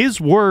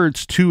 His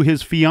words to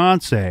his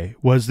fiance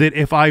was that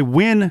if I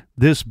win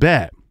this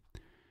bet,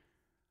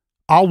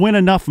 I'll win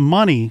enough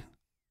money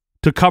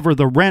to cover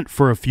the rent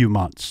for a few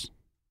months.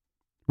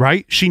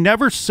 Right? She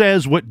never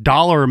says what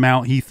dollar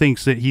amount he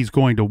thinks that he's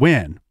going to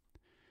win.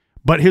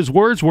 But his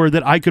words were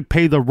that I could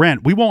pay the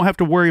rent. We won't have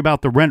to worry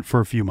about the rent for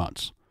a few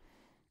months.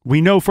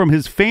 We know from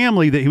his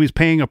family that he was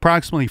paying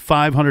approximately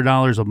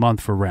 $500 a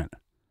month for rent.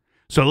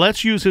 So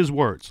let's use his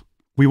words.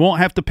 We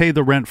won't have to pay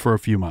the rent for a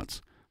few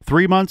months.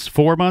 3 months,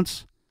 4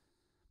 months.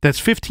 That's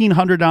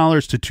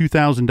 $1,500 to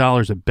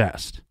 $2,000 at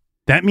best.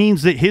 That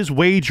means that his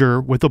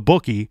wager with a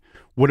bookie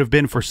would have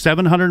been for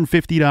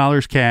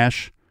 $750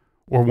 cash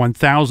or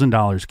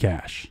 $1,000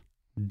 cash.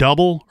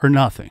 Double or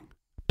nothing.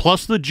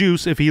 Plus the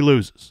juice if he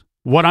loses.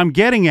 What I'm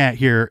getting at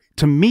here,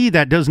 to me,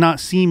 that does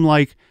not seem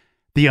like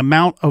the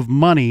amount of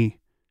money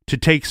to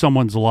take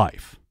someone's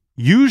life.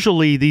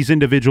 Usually these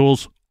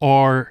individuals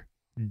are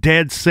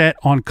dead set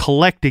on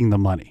collecting the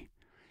money.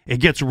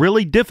 It gets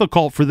really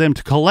difficult for them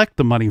to collect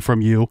the money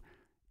from you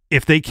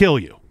if they kill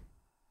you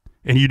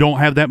and you don't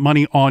have that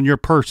money on your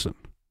person.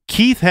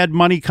 Keith had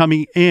money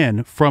coming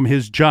in from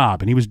his job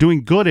and he was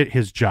doing good at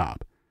his job.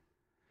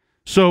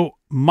 So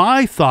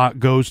my thought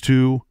goes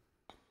to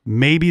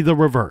maybe the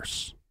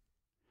reverse.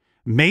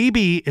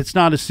 Maybe it's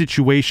not a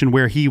situation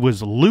where he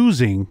was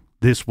losing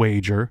this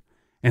wager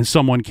and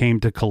someone came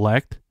to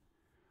collect.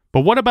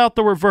 But what about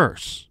the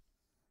reverse,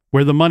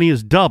 where the money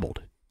is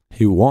doubled?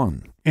 He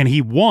won. And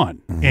he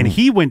won. Mm-hmm. And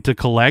he went to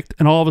collect,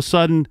 and all of a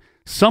sudden,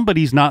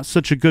 somebody's not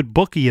such a good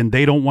bookie and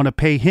they don't want to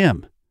pay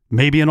him.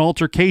 Maybe an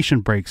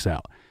altercation breaks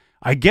out.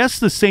 I guess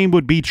the same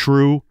would be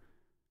true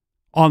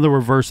on the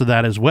reverse of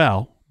that as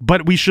well.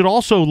 But we should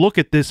also look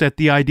at this at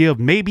the idea of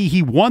maybe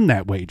he won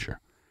that wager.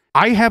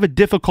 I have a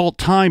difficult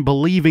time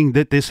believing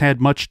that this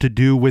had much to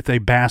do with a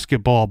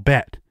basketball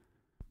bet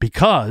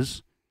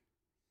because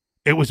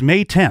it was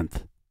May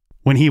 10th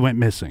when he went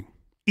missing.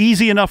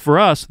 Easy enough for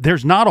us.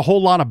 There's not a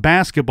whole lot of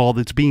basketball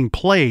that's being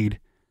played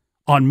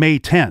on May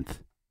 10th.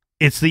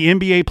 It's the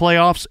NBA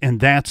playoffs, and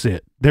that's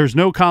it. There's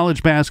no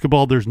college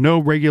basketball. There's no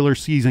regular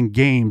season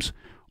games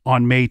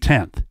on May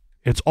 10th.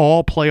 It's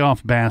all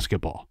playoff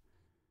basketball.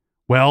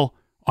 Well,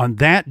 on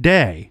that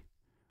day,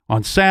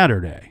 on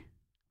Saturday,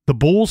 the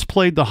Bulls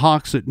played the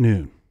Hawks at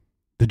noon.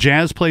 The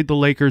Jazz played the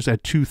Lakers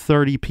at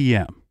 2:30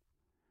 p.m.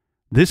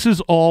 This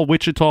is all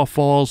Wichita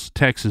Falls,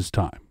 Texas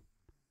time.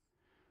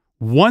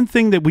 One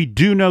thing that we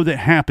do know that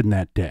happened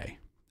that day,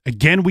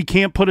 again, we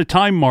can't put a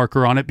time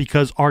marker on it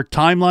because our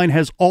timeline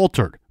has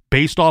altered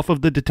based off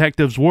of the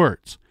detective's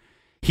words.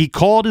 He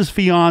called his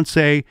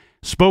fiance,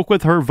 spoke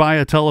with her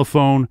via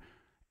telephone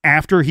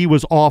after he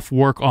was off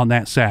work on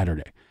that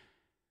Saturday.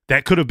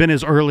 That could have been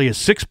as early as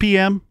 6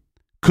 p.m.,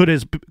 could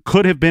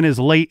have been as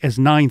late as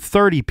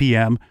 9:30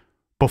 p.m.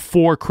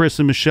 before Chris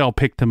and Michelle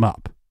picked him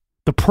up.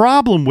 The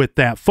problem with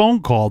that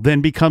phone call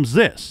then becomes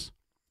this.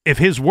 If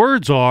his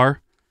words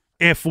are,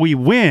 if we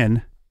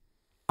win,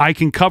 I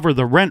can cover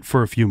the rent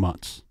for a few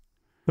months.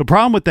 The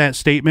problem with that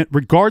statement,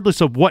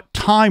 regardless of what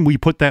time we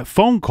put that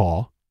phone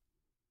call,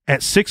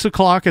 at 6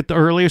 o'clock at the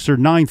earliest or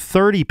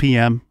 9:30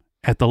 p.m.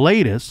 at the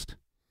latest,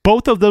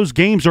 both of those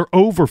games are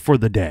over for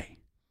the day.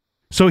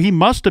 So he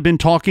must have been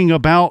talking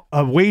about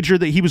a wager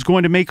that he was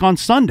going to make on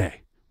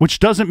Sunday, which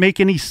doesn't make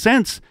any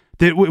sense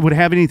that it would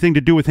have anything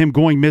to do with him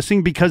going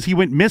missing because he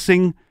went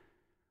missing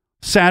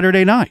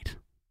Saturday night.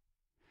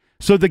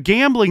 So the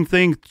gambling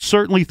thing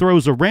certainly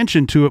throws a wrench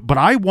into it, but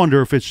I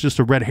wonder if it's just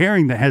a red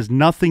herring that has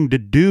nothing to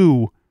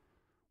do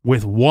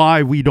with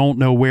why we don't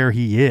know where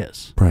he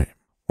is. Right.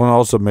 Well, it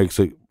also makes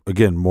it,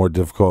 again, more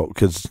difficult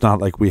because it's not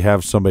like we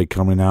have somebody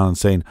coming out and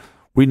saying,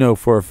 we know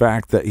for a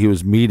fact that he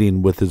was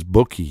meeting with his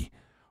bookie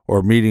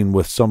or meeting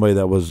with somebody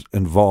that was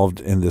involved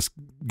in this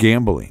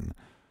gambling.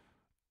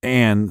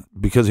 And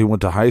because he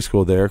went to high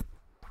school there,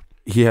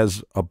 he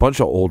has a bunch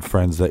of old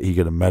friends that he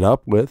could have met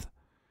up with,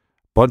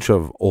 bunch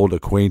of old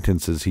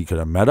acquaintances he could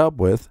have met up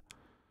with.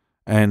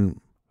 And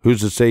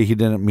who's to say he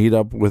didn't meet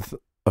up with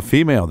a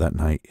female that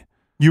night?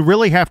 You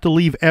really have to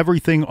leave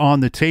everything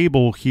on the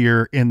table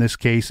here in this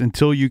case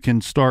until you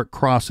can start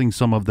crossing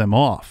some of them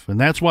off. And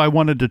that's why I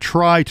wanted to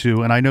try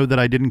to, and I know that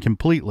I didn't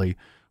completely,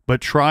 but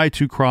try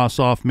to cross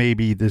off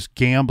maybe this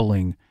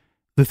gambling.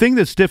 The thing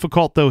that's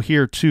difficult, though,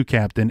 here too,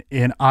 Captain,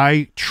 and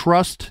I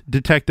trust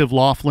Detective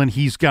Laughlin.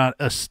 He's got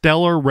a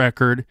stellar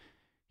record.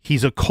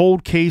 He's a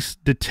cold case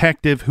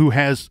detective who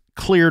has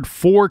cleared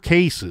 4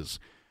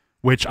 cases,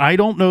 which I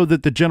don't know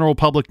that the general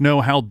public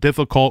know how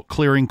difficult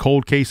clearing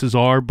cold cases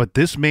are, but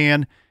this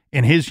man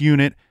and his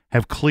unit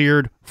have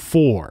cleared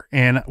 4.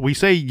 And we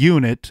say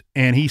unit,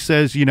 and he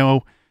says, you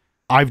know,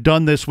 I've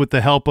done this with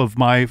the help of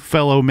my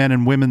fellow men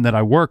and women that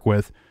I work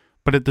with.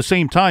 But at the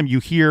same time, you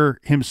hear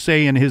him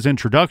say in his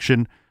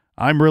introduction,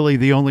 I'm really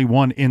the only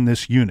one in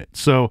this unit.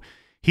 So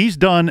he's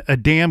done a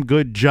damn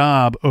good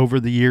job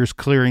over the years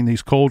clearing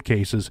these cold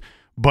cases.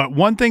 But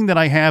one thing that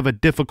I have a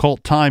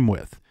difficult time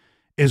with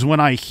is when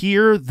I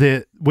hear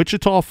that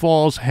Wichita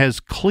Falls has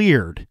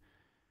cleared,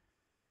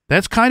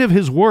 that's kind of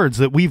his words,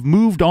 that we've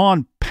moved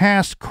on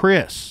past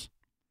Chris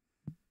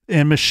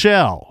and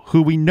Michelle,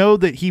 who we know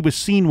that he was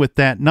seen with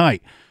that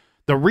night.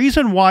 The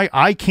reason why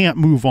I can't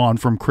move on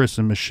from Chris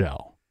and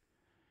Michelle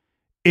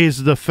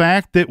is the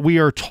fact that we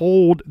are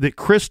told that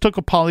Chris took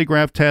a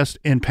polygraph test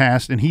and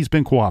passed, and he's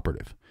been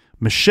cooperative.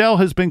 Michelle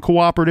has been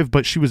cooperative,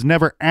 but she was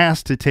never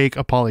asked to take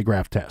a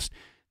polygraph test.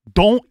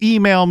 Don't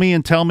email me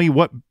and tell me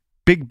what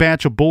big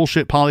batch of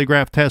bullshit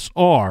polygraph tests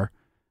are.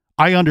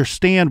 I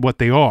understand what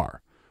they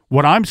are.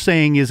 What I'm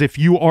saying is if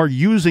you are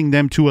using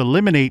them to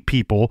eliminate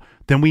people,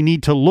 then we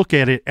need to look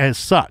at it as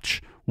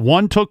such.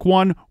 One took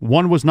one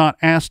was not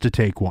asked to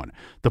take one.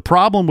 The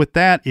problem with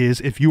that is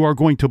if you are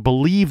going to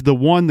believe the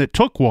one that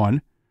took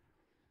one,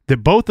 that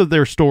both of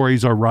their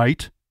stories are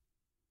right,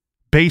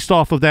 based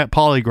off of that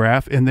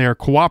polygraph and their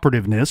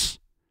cooperativeness,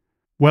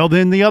 well,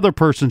 then the other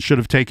person should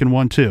have taken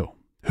one too.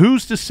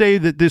 Who's to say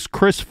that this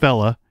Chris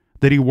fella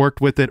that he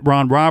worked with at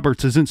Ron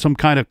Roberts isn't some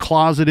kind of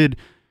closeted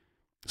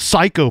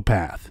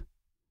psychopath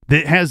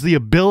that has the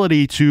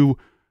ability to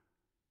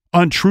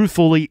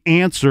untruthfully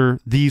answer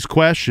these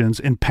questions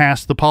and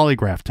pass the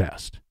polygraph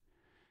test?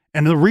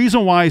 And the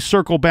reason why I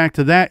circle back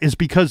to that is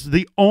because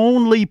the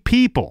only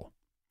people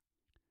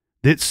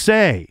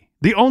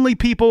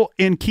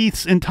in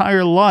Keith's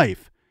entire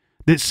life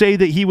that say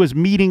that he was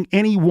meeting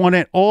anyone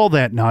at all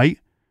that night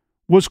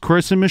was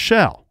Chris and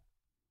Michelle.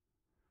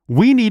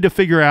 We need to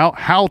figure out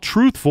how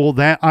truthful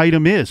that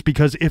item is,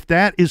 because if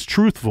that is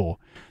truthful,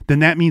 then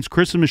that means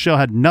Chris and Michelle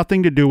had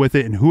nothing to do with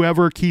it, and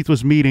whoever Keith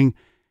was meeting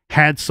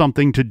had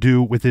something to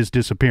do with his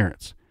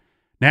disappearance.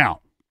 Now,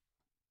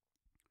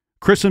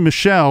 Chris and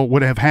Michelle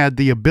would have had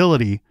the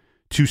ability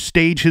to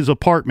stage his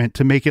apartment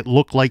to make it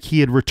look like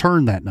he had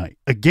returned that night.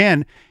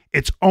 Again,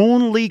 it's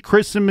only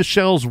Chris and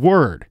Michelle's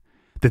word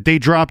that they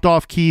dropped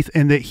off Keith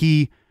and that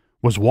he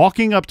was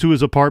walking up to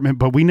his apartment,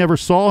 but we never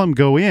saw him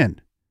go in.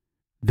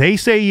 They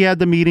say he had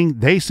the meeting.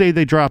 They say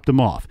they dropped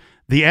him off.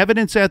 The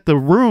evidence at the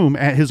room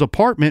at his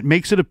apartment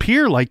makes it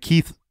appear like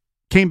Keith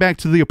came back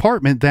to the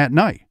apartment that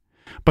night.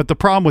 But the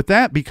problem with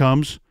that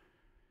becomes,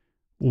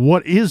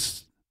 what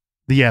is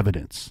the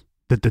evidence?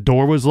 That the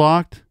door was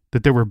locked?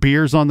 That there were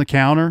beers on the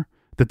counter?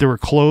 That there were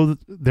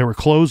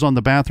clothes on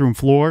the bathroom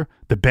floor?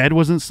 The bed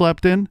wasn't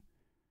slept in?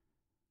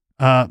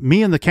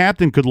 Me and the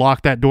captain could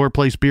lock that door,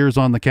 place beers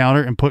on the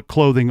counter, and put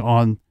clothing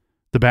on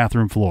the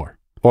bathroom floor.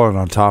 Well, and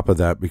on top of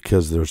that,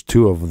 because there's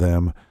 2 of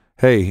them,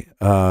 hey,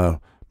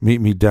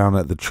 meet me down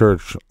at the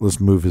church. Let's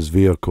move his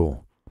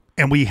vehicle.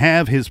 And we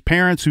have his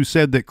parents who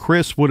said that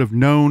Chris would have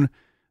known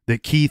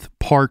that Keith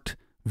parked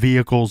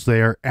vehicles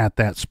there at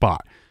that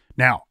spot.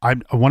 Now, I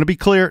want to be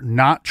clear,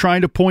 not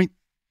trying to point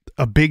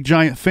a big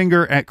giant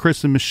finger at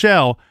Chris and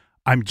Michelle.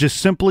 I'm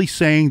just simply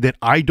saying that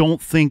I don't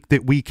think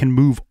that we can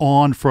move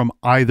on from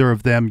either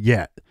of them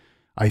yet.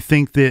 I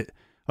think that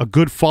a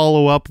good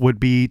follow-up would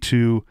be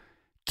to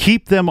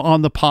keep them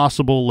on the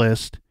possible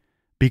list,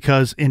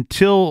 because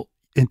until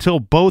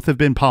both have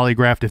been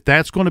polygraphed, if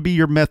that's going to be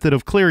your method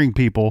of clearing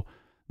people,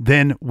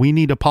 then we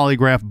need to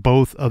polygraph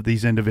both of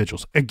these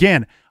individuals.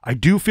 Again, I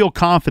do feel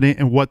confident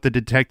in what the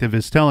detective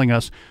is telling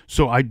us,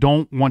 so I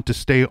don't want to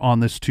stay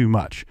on this too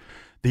much.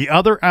 The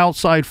other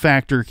outside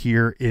factor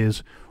here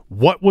is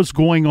what was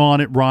going on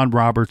at Ron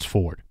Roberts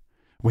Ford.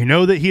 We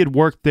know that he had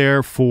worked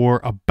there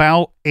for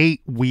about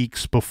 8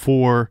 weeks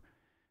before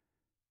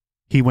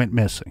he went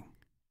missing.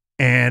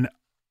 And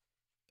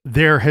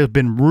there have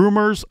been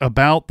rumors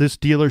about this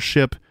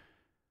dealership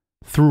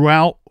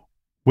throughout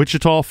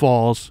Wichita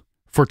Falls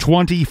for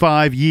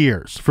 25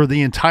 years, for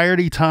the entire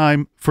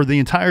time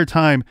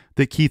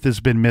that Keith has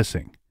been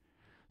missing.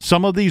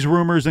 Some of these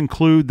rumors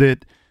include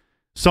that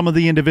some of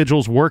the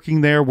individuals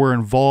working there were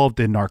involved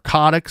in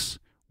narcotics,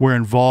 were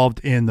involved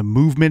in the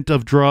movement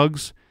of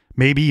drugs,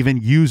 maybe even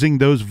using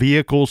those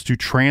vehicles to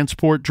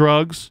transport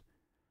drugs.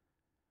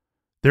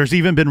 There's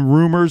even been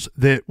rumors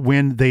that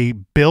when they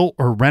built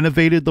or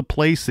renovated the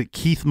place, that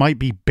Keith might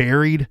be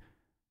buried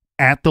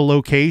at the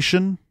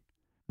location.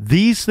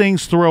 These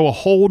things throw a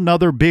whole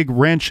nother big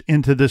wrench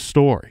into this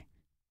story.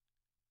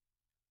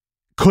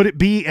 Could it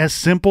be as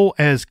simple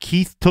as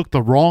Keith took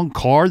the wrong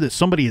car, that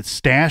somebody had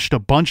stashed a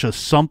bunch of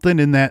something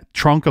in that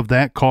trunk of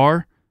that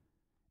car,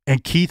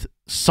 and Keith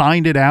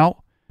signed it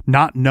out,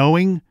 not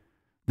knowing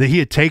that he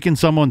had taken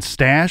someone's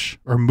stash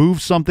or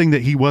moved something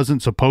that he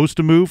wasn't supposed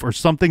to move, or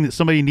something that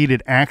somebody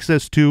needed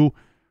access to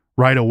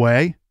right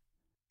away?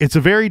 It's a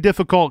very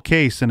difficult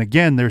case, and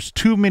again, there's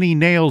too many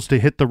nails to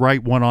hit the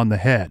right one on the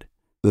head.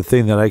 The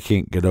thing that I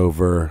can't get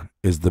over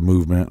is the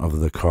movement of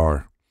the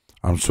car.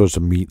 I'm supposed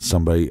to meet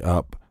somebody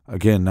up.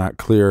 Again, not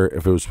clear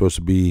if it was supposed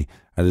to be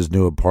at his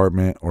new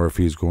apartment or if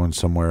he's going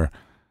somewhere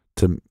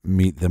to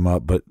meet them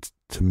up. But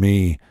to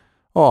me,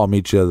 I'll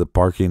meet you at the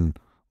parking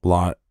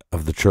lot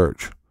of the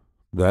church.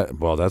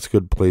 That's a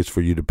good place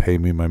for you to pay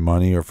me my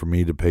money or for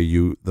me to pay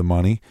you the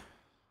money.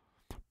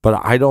 But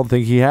I don't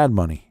think he had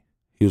money.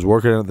 He was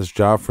working at this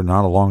job for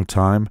not a long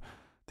time.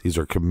 These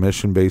are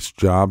commission-based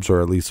jobs, or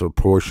at least a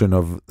portion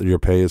of your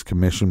pay is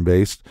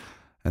commission-based.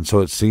 And so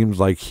it seems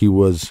like he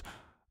was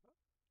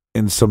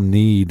in some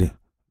need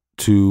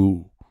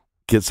to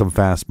get some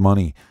fast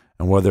money.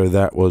 And whether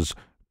that was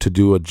to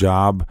do a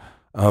job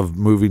of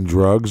moving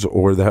drugs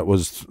or that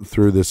was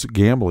through this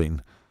gambling.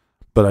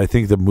 But I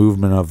think the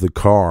movement of the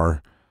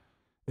car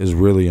is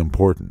really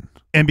important.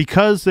 And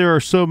because there are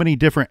so many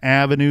different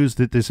avenues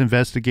that this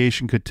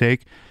investigation could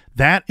take,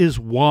 that is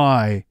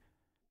why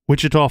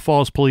Wichita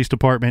Falls Police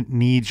Department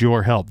needs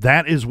your help.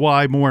 That is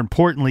why, more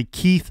importantly,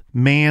 Keith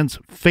Mann's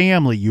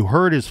family, you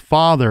heard his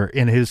father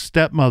and his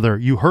stepmother,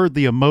 you heard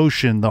the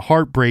emotion, the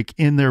heartbreak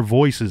in their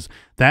voices.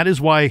 That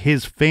is why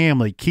his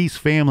family, Keith's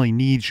family,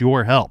 needs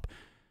your help.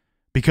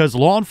 Because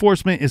law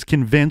enforcement is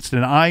convinced,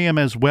 and I am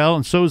as well,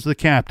 and so is the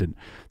captain,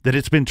 that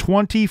it's been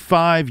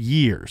 25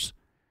 years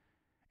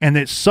and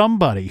that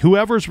somebody,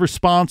 whoever's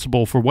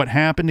responsible for what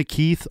happened to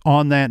Keith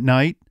on that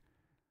night,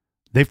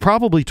 they've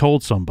probably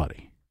told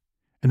somebody.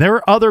 And there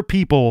are other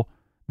people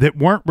that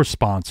weren't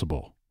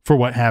responsible for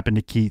what happened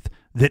to Keith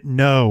that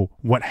know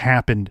what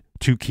happened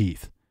to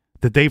Keith,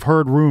 that they've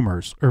heard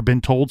rumors or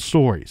been told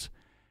stories.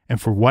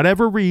 And for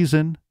whatever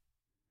reason,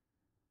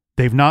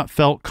 they've not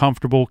felt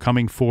comfortable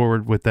coming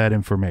forward with that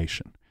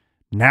information.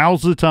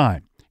 Now's the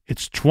time.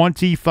 It's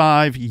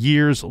 25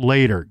 years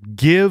later.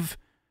 Give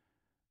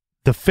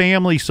the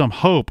family some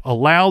hope.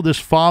 Allow this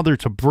father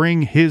to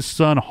bring his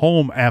son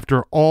home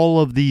after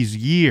all of these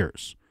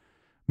years.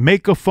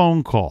 Make a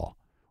phone call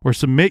or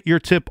submit your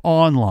tip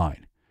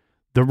online.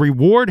 The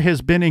reward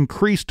has been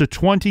increased to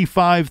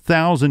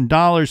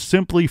 $25,000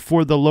 simply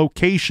for the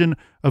location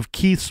of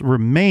Keith's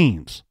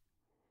remains.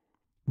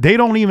 They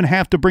don't even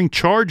have to bring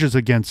charges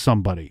against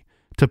somebody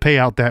to pay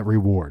out that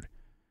reward.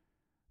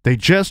 They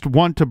just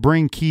want to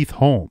bring Keith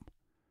home.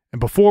 And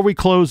before we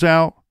close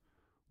out,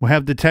 we'll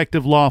have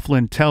Detective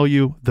Laughlin tell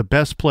you the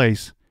best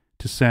place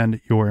to send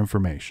your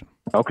information.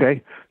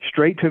 Okay.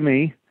 Straight to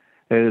me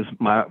is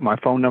my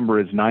phone number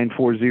is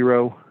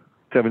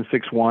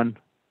 940-761-7762.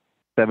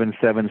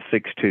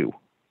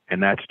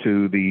 And that's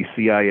to the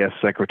CIS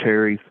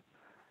secretaries,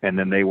 and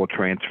then they will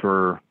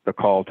transfer the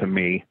call to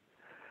me.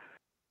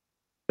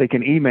 They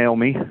can email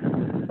me.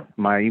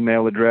 My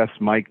email address,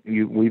 Mike,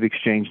 we've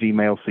exchanged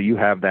emails, so you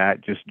have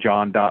that, just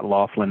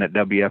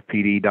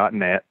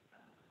john.laughlin@wfpd.net.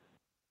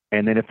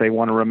 And then if they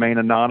want to remain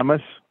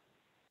anonymous,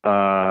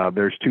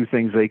 there's two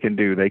things they can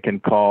do. They can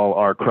call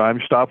our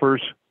Crime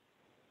Stoppers,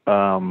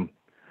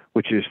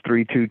 which is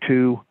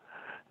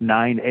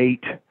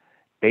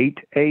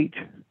 322-9888.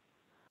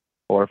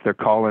 Or if they're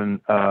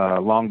calling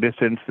long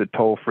distance, the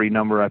toll-free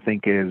number, I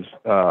think, is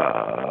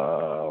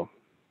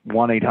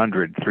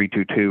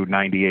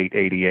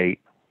 1-800-322-9888.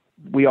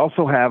 We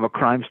also have a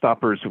Crime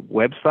Stoppers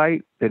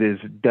website that is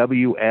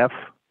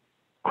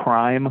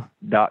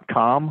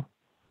WFcrime.com.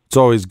 It's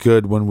always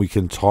good when we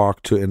can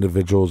talk to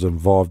individuals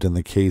involved in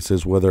the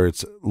cases, whether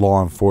it's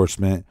law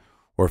enforcement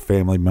or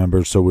family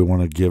members. So we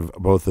want to give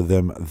both of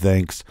them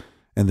thanks.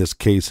 In this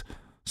case,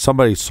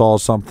 somebody saw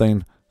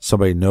something,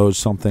 somebody knows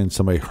something,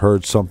 somebody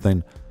heard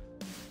something.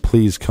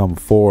 Please come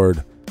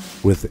forward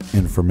with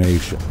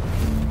information.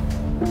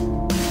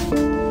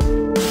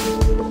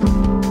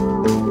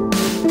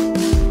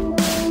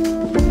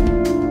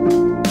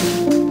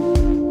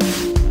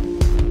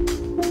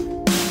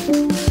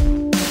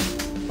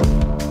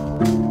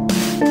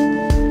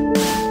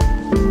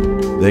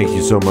 Thank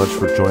you so much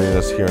for joining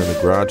us here in the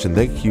garage, and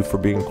thank you for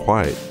being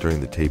quiet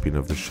during the taping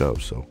of the show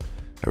so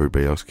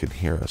everybody else can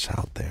hear us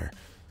out there.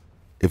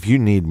 If you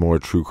need more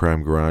True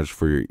Crime Garage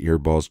for your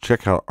earballs,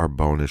 check out our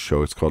bonus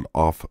show. It's called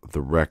Off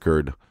the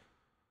Record.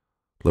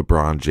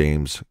 LeBron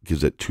James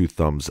gives it 2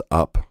 thumbs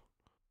up.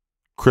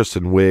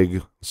 Kristen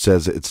Wiig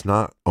says it's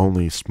not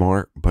only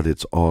smart, but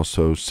it's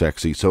also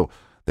sexy. So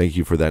thank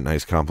you for that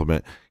nice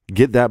compliment.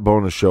 Get that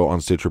bonus show on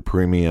Stitcher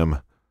Premium.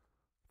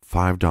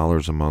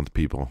 $5 a month,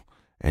 people,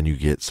 and you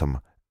get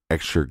some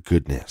extra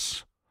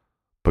goodness.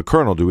 But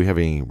Colonel, do we have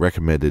any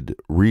recommended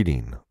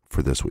reading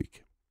for this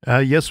week?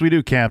 Yes, we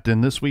do,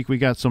 Captain. This week we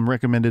got some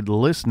recommended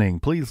listening.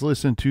 Please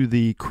listen to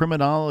the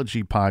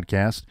Criminology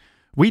podcast.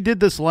 We did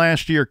this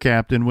last year,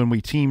 Captain, when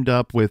we teamed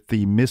up with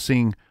the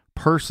Missing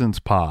Persons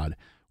pod.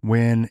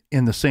 when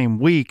in the same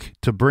week,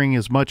 to bring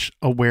as much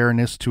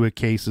awareness to a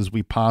case as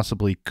we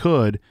possibly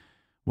could,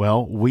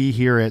 well, we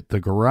here at The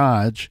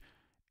Garage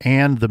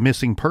and the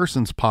Missing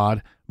Persons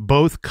Pod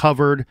both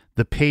covered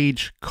the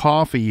Paige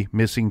Coffee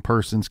missing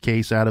persons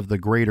case out of the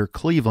greater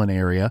Cleveland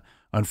area.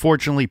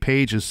 Unfortunately,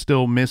 Paige is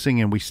still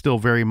missing, and we still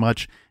very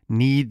much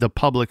need the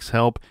public's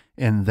help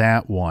in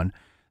that one.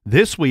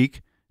 This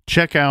week,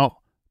 check out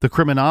the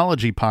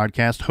Criminology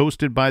podcast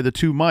hosted by the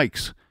two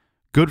Mikes.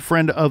 Good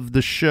friend of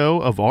the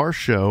show, of our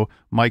show,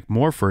 Mike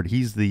Morford.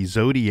 He's the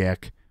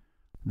Zodiac,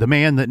 the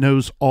man that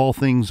knows all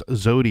things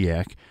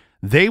Zodiac.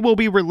 They will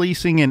be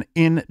releasing an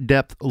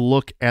in-depth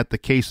look at the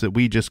case that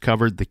we just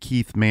covered, the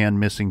Keith Mann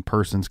missing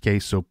persons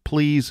case. So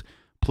please,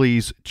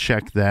 please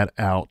check that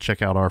out.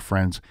 Check out our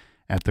friends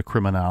at the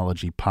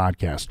Criminology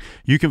podcast.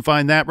 You can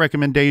find that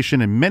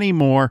recommendation and many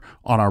more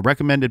on our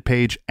recommended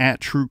page at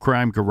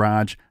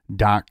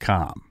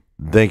truecrimegarage.com.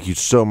 Thank you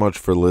so much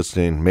for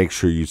listening. Make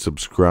sure you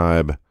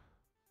subscribe.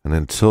 And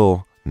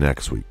until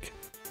next week,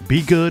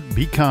 be good,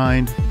 be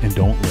kind, and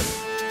don't live.